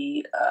it's gonna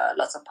be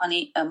lots of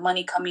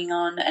money coming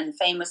on and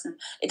famous, and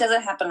it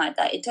doesn't happen like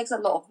that. It takes a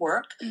lot of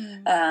work,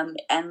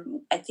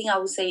 and I think I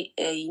would say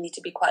you need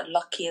to be quite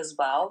lucky as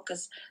well,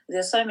 because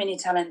there's so many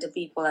talented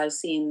people I've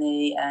seen in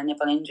the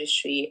Nepal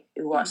industry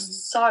who are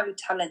so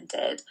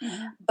talented,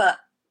 but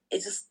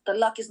it's just the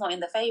luck is not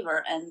in the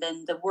favor, and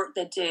then the work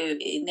they do,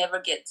 it never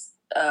gets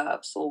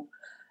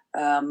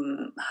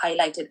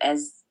highlighted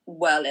as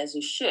well as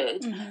you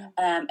should.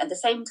 At the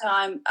same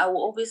time, I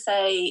will always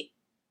say,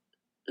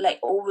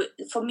 like,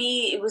 for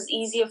me, it was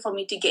easier for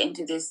me to get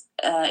into this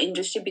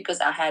industry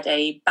because I had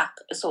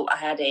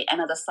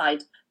another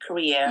side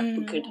career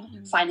who could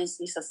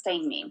financially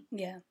sustain me.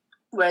 Yeah.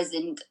 Whereas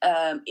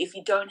if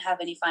you don't have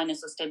any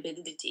financial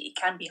stability, it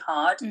can be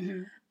hard.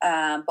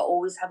 But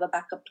always have a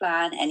backup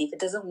plan, and if it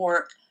doesn't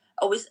work,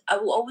 I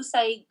will always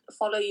say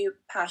follow your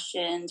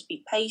passions,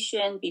 be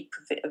patient, be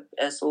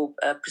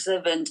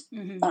perseverant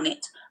on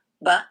it.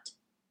 but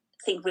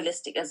think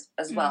realistic as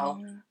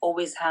well.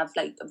 Always have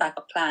like a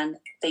backup plan.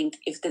 Think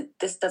if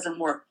this doesn't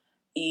work,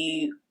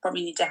 you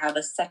probably need to have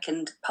a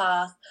second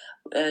path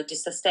to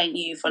sustain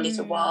you for a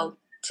little while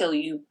till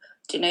you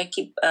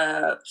keep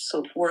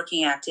sort of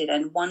working at it.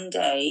 And one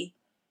day,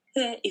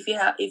 if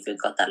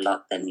you've got that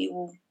luck, then you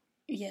will.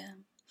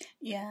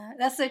 Yeah,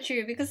 that's so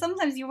true, because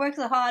sometimes you work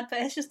so hard,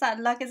 but it's just that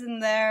luck isn't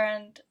there,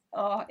 and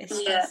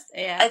it's just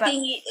I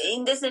think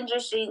in this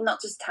industry,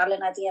 not just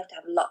talent, I think you have to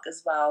have luck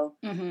as well.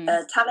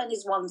 Talent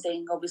is one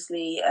thing,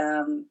 obviously,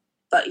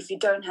 but if you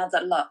don't have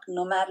that luck,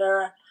 no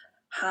matter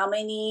how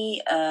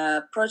many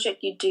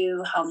projects you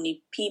do, how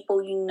many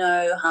people you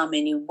know, how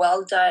many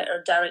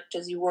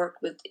directors you work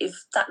with,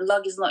 if that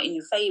luck is not in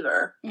your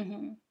favor,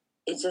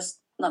 it's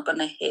just not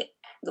gonna hit.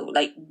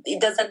 Like,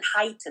 it doesn't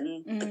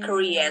heighten the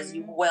career as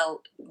you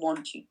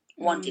want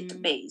it to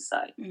be. So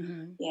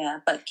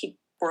but keep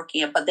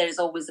working it. But there's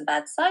always a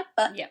bad side,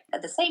 but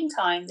at the same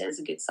time there's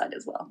a good side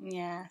as well.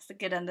 Yeah, it's the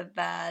good and the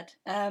bad.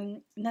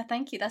 No,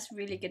 thank you, that's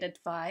really good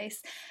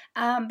advice.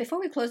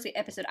 Before we close the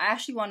episode, I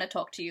actually want to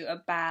talk to you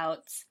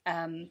about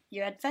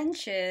your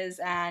adventures,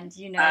 and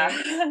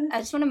I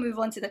just want to move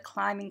on to the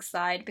climbing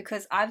side,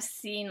 because I've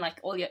seen like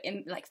all your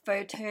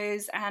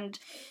photos, and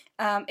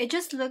it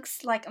just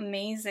looks like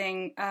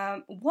amazing.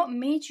 What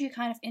made you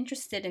kind of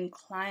interested in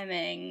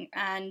climbing,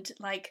 and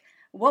like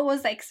what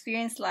was the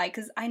experience like?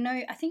 Because I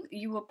think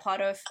you were part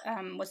of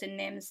was it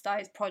Nims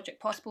Di's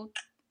Project Possible,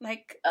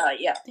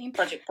 thing?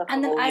 Project Possible.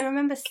 And then I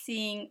remember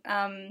seeing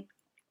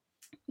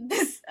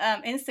this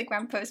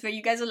Instagram post where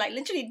you guys were like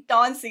literally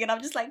dancing, and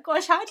I'm just like,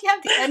 gosh, how do you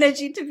have the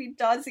energy to be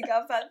dancing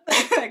up at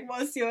like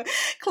whilst you're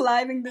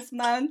climbing this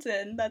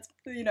mountain? That's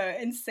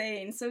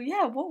insane. So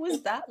yeah, what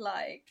was that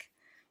like?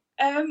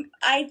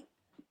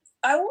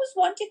 I always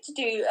wanted to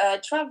do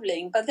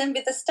traveling, but then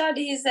with the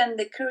studies and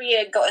the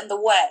career got in the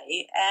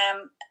way.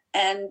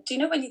 And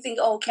when you think,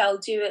 okay, I'll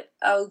do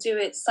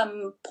it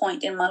some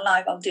point in my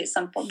life, I'll do it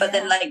some point, but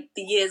then like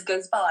the years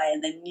goes by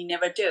and then you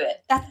never do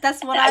it.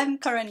 That's what I'm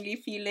currently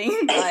feeling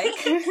like.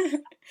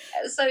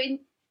 So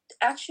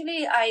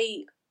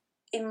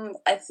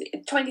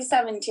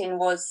 2017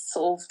 was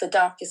sort of the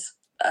darkest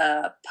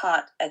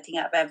part I think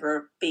I've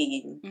ever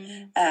been,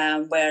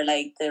 where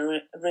like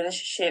the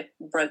relationship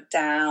broke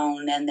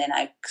down, and then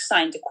I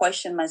started to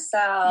question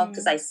myself,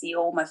 because I see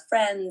all my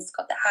friends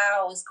got the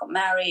house, got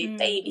married,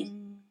 baby,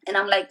 and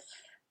I'm like,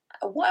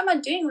 what am I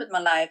doing with my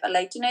life?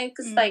 I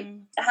because like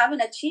I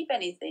haven't achieved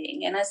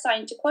anything, and I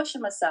started to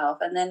question myself,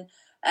 and then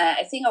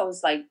I think I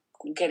was like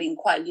getting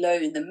quite low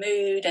in the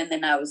mood, and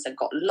then I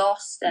got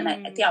lost, and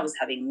I think I was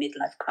having a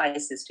midlife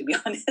crisis, to be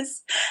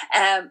honest.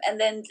 And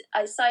then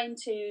I started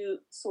to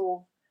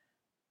sort of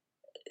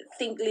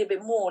think a little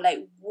bit more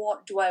like,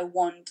 what do I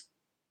want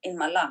in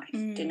my life?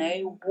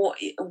 What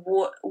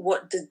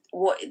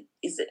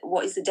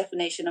is the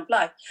definition of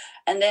life?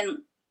 And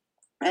then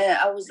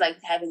I was like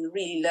having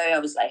really low, I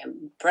was like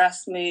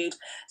depressed mood.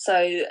 So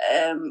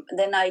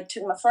then I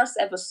took my first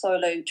ever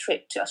solo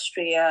trip to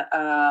Austria,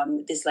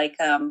 this like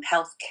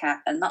health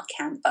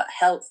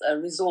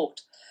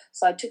resort.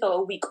 So I took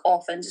a week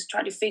off and just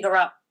tried to figure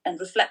out and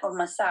reflect on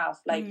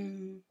myself, like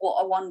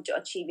what I wanted to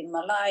achieve in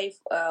my life,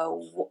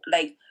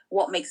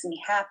 what makes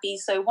me happy.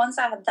 So once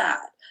I had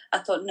that, I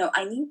thought, no,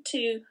 I need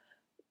to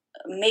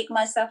make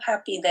myself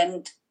happy,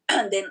 then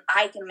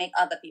I can make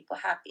other people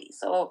happy.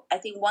 So I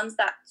think once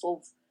that sort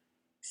of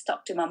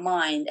stuck to my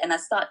mind, and I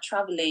start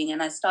traveling,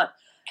 and I start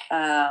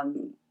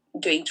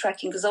doing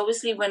trekking, because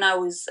obviously when I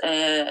was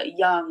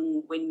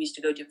young, when we used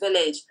to go to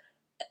village,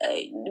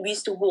 we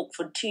used to walk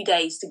for 2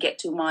 days to get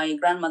to my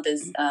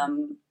grandmother's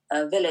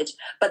village.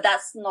 But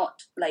that's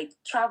not like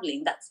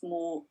traveling, that's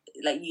more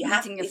like you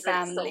have your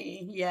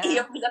family. With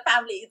the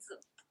family,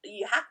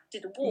 you have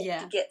to walk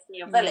to get to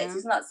your village.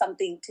 It's not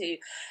something to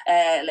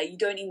like you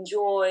don't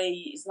enjoy.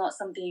 It's not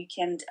something you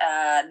can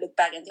look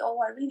back and think, oh,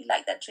 I really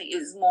like that trip.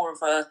 It's more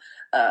of a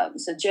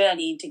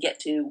journey to get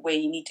to where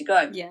you need to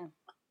go.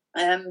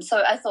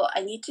 So I thought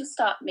I need to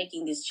start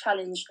making this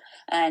challenge,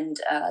 and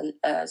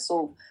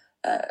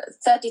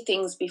 30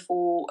 things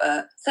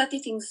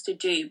to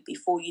do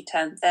before you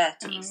turn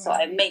 30. So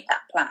I made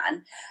that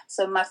plan.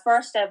 So my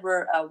first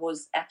ever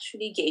was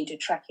actually get into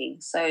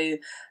trekking. So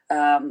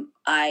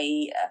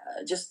I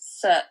just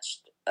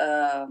searched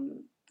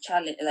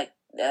challenge, like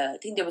I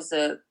think there was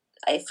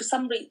I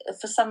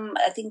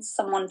think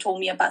someone told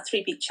me about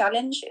 3 Peak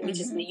Challenge, which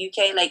is in the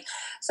UK. Like,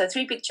 so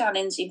 3 Peak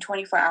Challenge in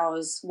 24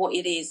 hours. What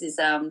it is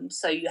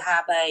so you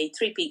have a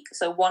 3 peak.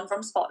 So one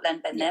from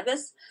Scotland, Ben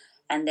Nevis,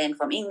 and then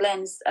from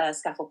England,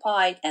 Scafell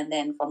Pike, and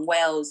then from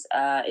Wales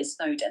is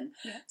Snowdon.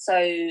 So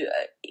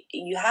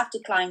you have to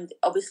climb.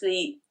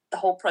 Obviously, the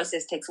whole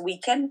process takes a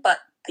weekend, but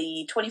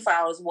the 24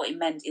 hours, what it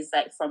meant is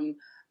like from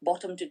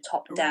bottom to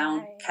top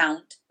down,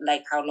 count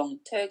like how long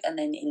it took, and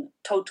then in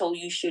total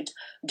you should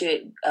do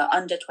it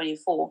under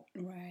 24.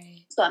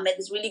 So I met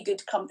this really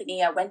good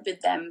company. I went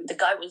with them. The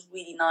guy was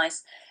really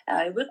nice.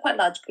 We're quite a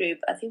large group.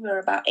 I think we were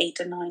about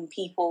 8 or 9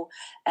 people,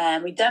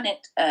 and we done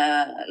it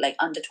like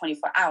under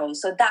 24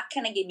 hours. So that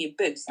kind of gave me a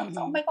boost. I was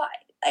like, oh my god,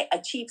 I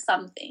achieved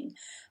something.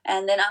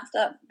 And then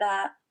after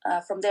that,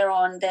 from there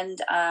on, then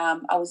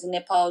I was in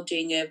Nepal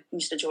doing a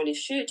Mr. Jolie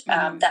shoot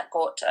that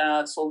got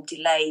sort of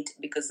delayed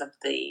because of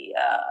the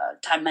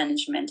time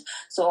management.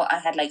 So I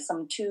had like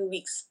some 2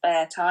 weeks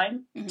spare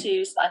time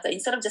to start.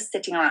 Instead of just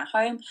sitting around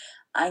home,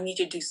 I need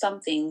to do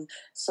something.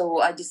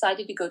 So I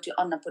decided to go to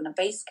Annapurna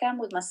Base Camp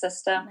with my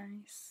sister.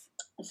 Nice.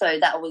 So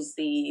that was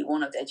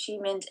one of the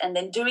achievements. And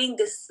then during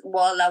this,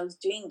 while I was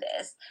doing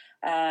this,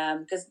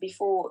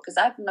 because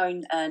I've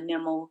known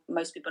Nirmal,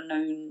 most people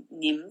know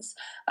Nims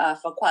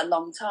for quite a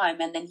long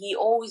time, and then he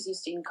always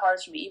used to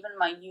encourage me, even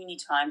my uni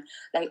time,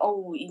 like,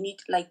 oh, you need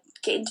to like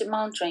get into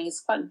mountaineering,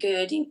 it's quite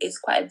good, it's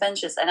quite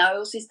adventurous. And I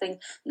always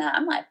think, nah,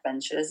 I'm not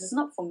adventurous, it's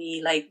not for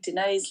me. Like, you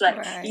know, it's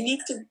like you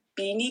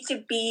need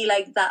to be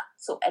like that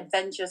sort of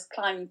adventurous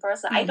climbing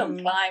person. I don't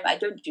climb, I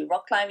don't do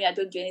rock climbing, I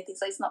don't do anything,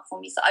 so it's not for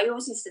me. So I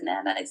always used to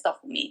know that it's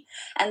not for me.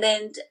 And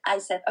then I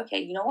said, okay,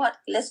 you know what,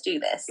 let's do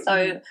this.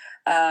 So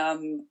I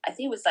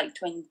think it was like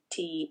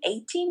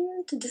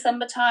 2018 to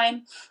December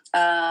time.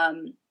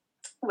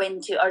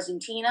 Went to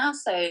Argentina,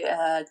 so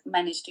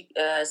managed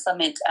to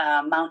summit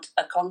Mount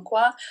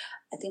Aconcagua.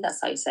 I think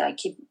that's how you say it. I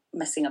keep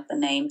messing up the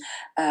name.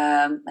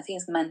 I think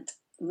it's meant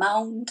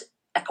Mount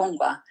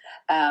Aconcagua.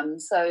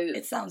 So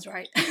it sounds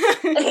right.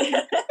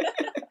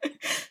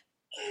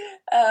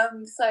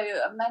 So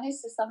I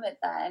managed to summit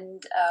that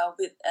and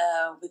with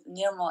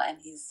Nirmal and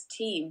his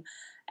team,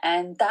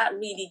 and that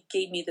really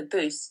gave me the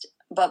boost.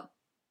 But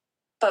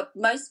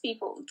most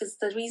people, because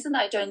the reason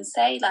I don't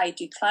say like I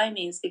do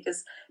climbing is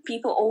because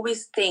people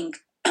always think,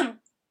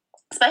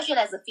 especially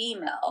as a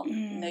female,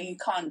 you know, you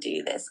can't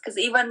do this. Because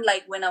even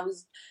like when I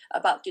was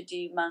about to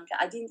do Mount,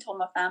 I didn't tell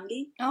my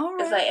family.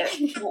 Because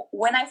like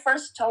when I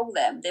first told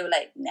them, they were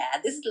like,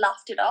 nah, this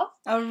laughed it off.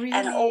 Oh, really?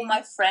 And all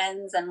my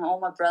friends and all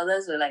my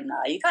brothers were like,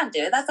 nah, you can't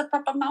do it. That's a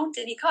proper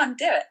mountain. You can't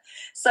do it.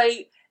 So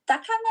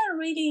that kind of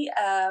really,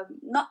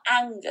 not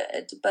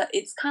angered, but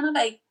it's kind of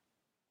like,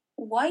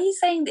 why are you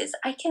saying this?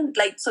 I can,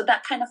 like, so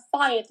that kind of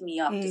fired me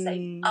up to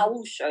say, I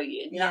will show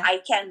you, you know, I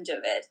can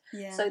do it.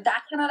 Yeah. So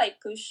that kind of like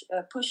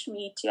pushed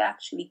me to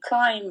actually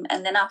climb.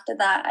 And then after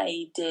that,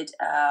 I did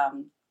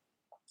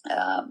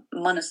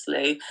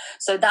Manaslu.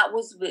 So that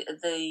was with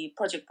the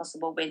Project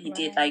Possible when he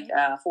did like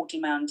 40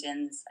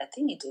 mountains. I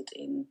think he did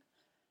in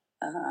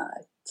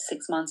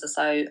 6 months or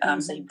so.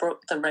 So he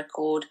broke the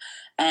record.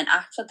 And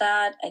after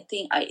that, I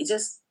think I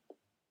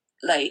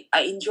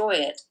enjoy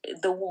it.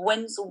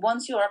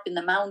 Once you're up in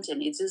the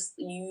mountain, it's just,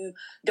 you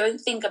don't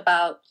think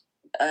about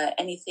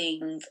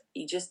anything.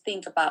 You just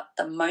think about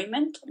the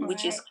moment,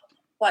 which is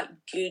quite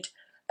good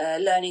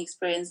learning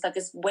experience. Like,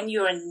 when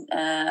you're in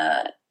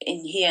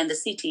here in the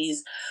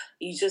cities,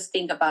 you just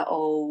think about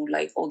all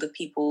the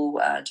people.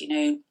 Do you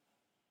know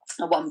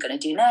what I'm going to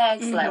do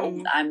next? Like,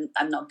 oh,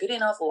 I'm not good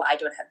enough, or I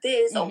don't have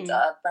this, or the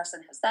other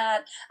person has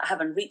that. I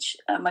haven't reached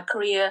my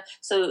career.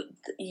 So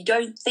you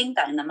don't think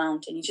that in the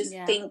mountain. You just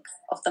think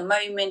of the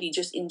moment. You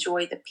just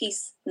enjoy the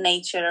peace,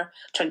 nature,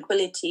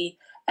 tranquility,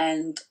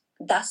 and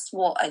that's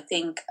what I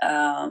think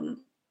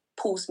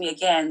pulls me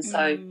again.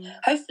 So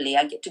hopefully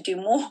I get to do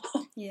more.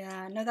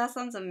 Yeah, no, that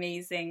sounds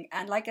amazing.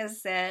 And like I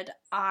said,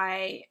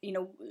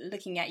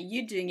 looking at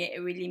you doing it, it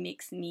really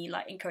makes me,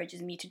 like,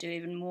 encourages me to do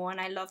even more. And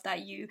I love that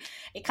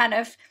it kind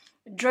of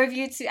drove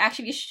you to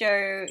actually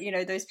show, you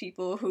know, those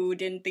people who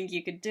didn't think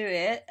you could do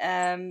it,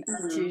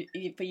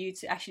 for you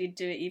to actually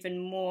do it even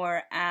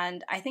more.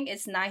 And I think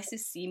it's nice to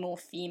see more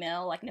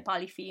female, like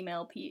Nepali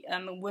female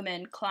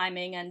women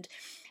climbing and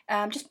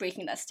just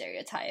breaking that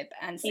stereotype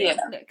and saying,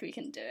 look, we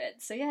can do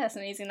it. So yeah, it's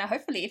amazing. Now,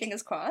 hopefully,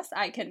 fingers crossed,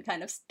 I can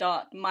kind of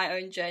start my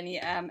own journey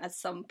at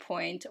some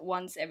point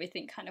once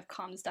everything kind of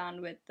calms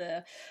down with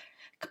the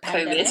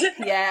pandemic.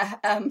 COVID. Yeah,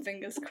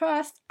 fingers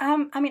crossed.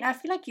 I mean, I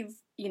feel like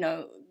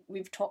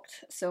we've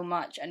talked so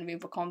much and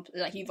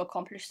you've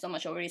accomplished so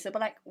much already. So,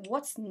 but like,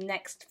 what's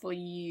next for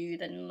you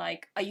then?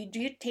 Like, do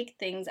you take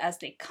things as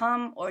they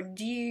come, or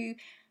do you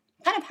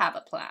kind of have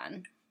a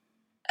plan?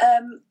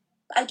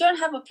 I don't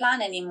have a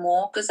plan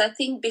anymore, because I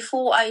think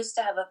before I used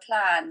to have a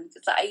plan,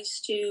 because I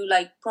used to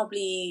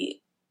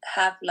probably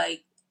have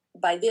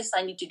by this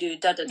I need to do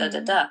da da da da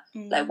da,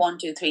 like 1,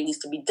 2, 3 needs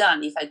to be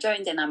done. If I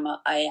don't, then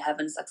I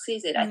haven't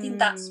succeeded. I think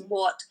that's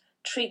what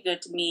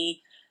triggered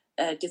me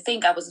to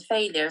think I was a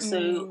failure.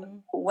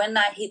 So when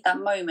I hit that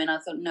moment, I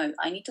thought, no,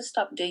 I need to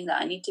stop doing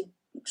that. I need to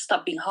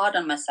stop being hard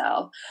on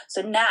myself.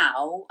 So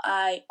now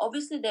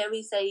obviously there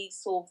is a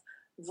sort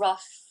of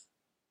rough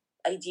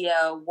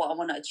idea what I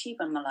want to achieve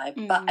in my life,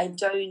 but I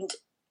don't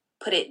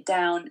put it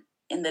down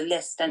in the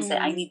list and say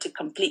I need to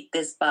complete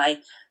this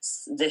by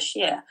this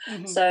year.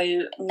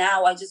 So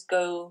now I just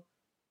go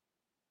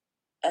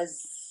I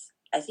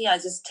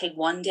just take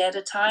one day at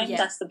a time.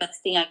 That's the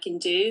best thing I can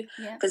do,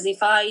 because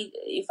if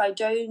I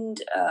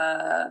don't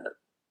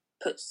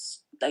put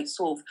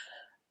sort of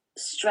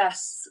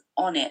stress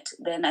on it,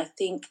 then I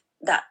think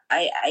that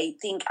I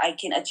think I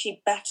can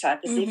achieve better.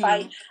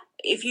 Because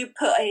if you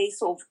put a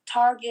sort of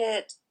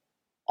target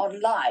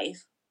on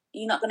life,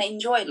 you're not going to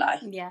enjoy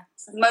life.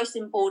 So most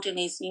important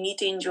is you need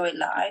to enjoy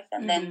life,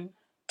 and then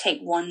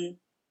take one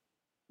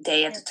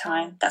day at a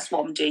time. That's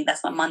what I'm doing.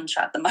 That's my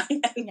mantra at the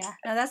moment. Yeah,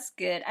 no, that's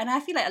good. And I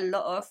feel like a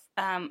lot of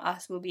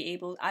us will be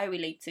able, I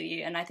relate to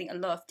you, and I think a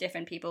lot of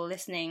different people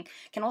listening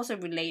can also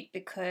relate,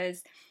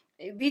 because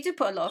we do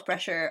put a lot of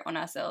pressure on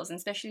ourselves, and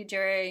especially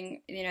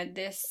during, you know,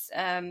 this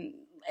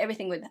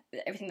everything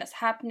that's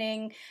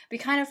happening, we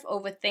kind of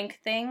overthink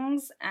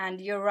things.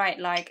 And you're right,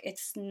 like,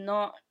 it's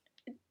not,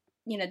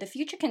 you know, the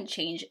future can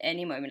change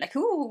any moment. Like,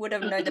 who would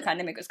have known the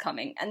pandemic was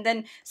coming? And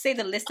then say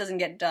the list doesn't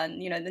get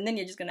done, you know, and then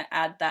you're just going to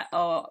add that,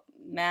 oh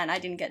man, I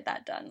didn't get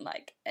that done.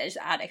 Like, just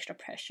add extra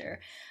pressure.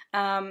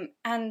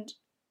 And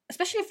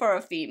especially for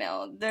a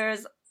female,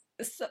 there's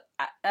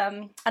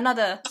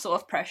another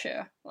sort of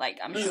pressure, like,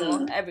 I'm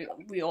sure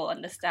we all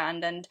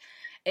understand. And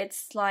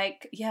it's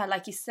like, yeah,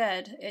 like you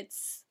said,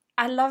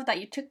 I love that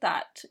you took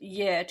that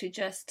year to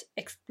just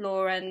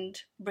explore and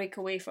break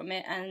away from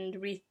it and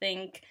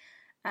rethink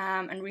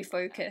and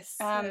refocus.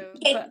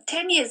 Yeah,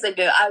 10 years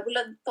ago, I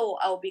wouldn't thought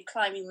I would be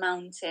climbing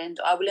mountains.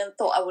 I wouldn't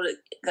thought I would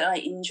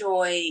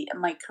enjoy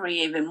my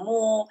career even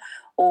more,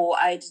 or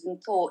I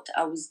didn't thought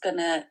I was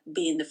gonna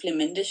be in the film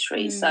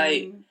industry. So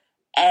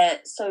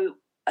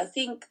I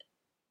think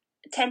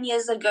 10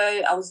 years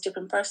ago, I was a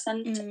different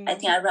person. I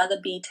think I'd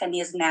rather be 10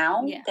 years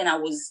now than I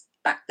was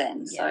back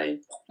then. So,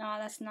 oh,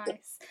 that's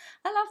nice.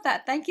 I love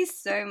that. Thank you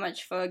so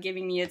much for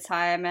giving me your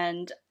time,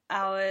 and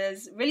I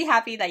was really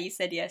happy that you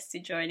said yes to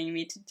joining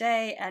me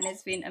today, and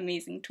it's been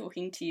amazing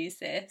talking to you,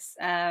 sis.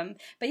 But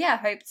yeah,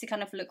 I hope to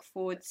kind of look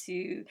forward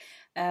to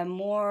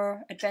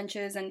more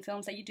adventures and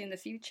films that you do in the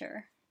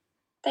future.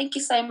 Thank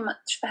you so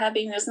much for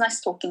having me. It was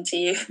nice talking to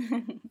you.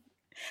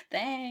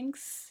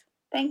 Thanks.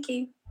 Thank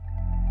you.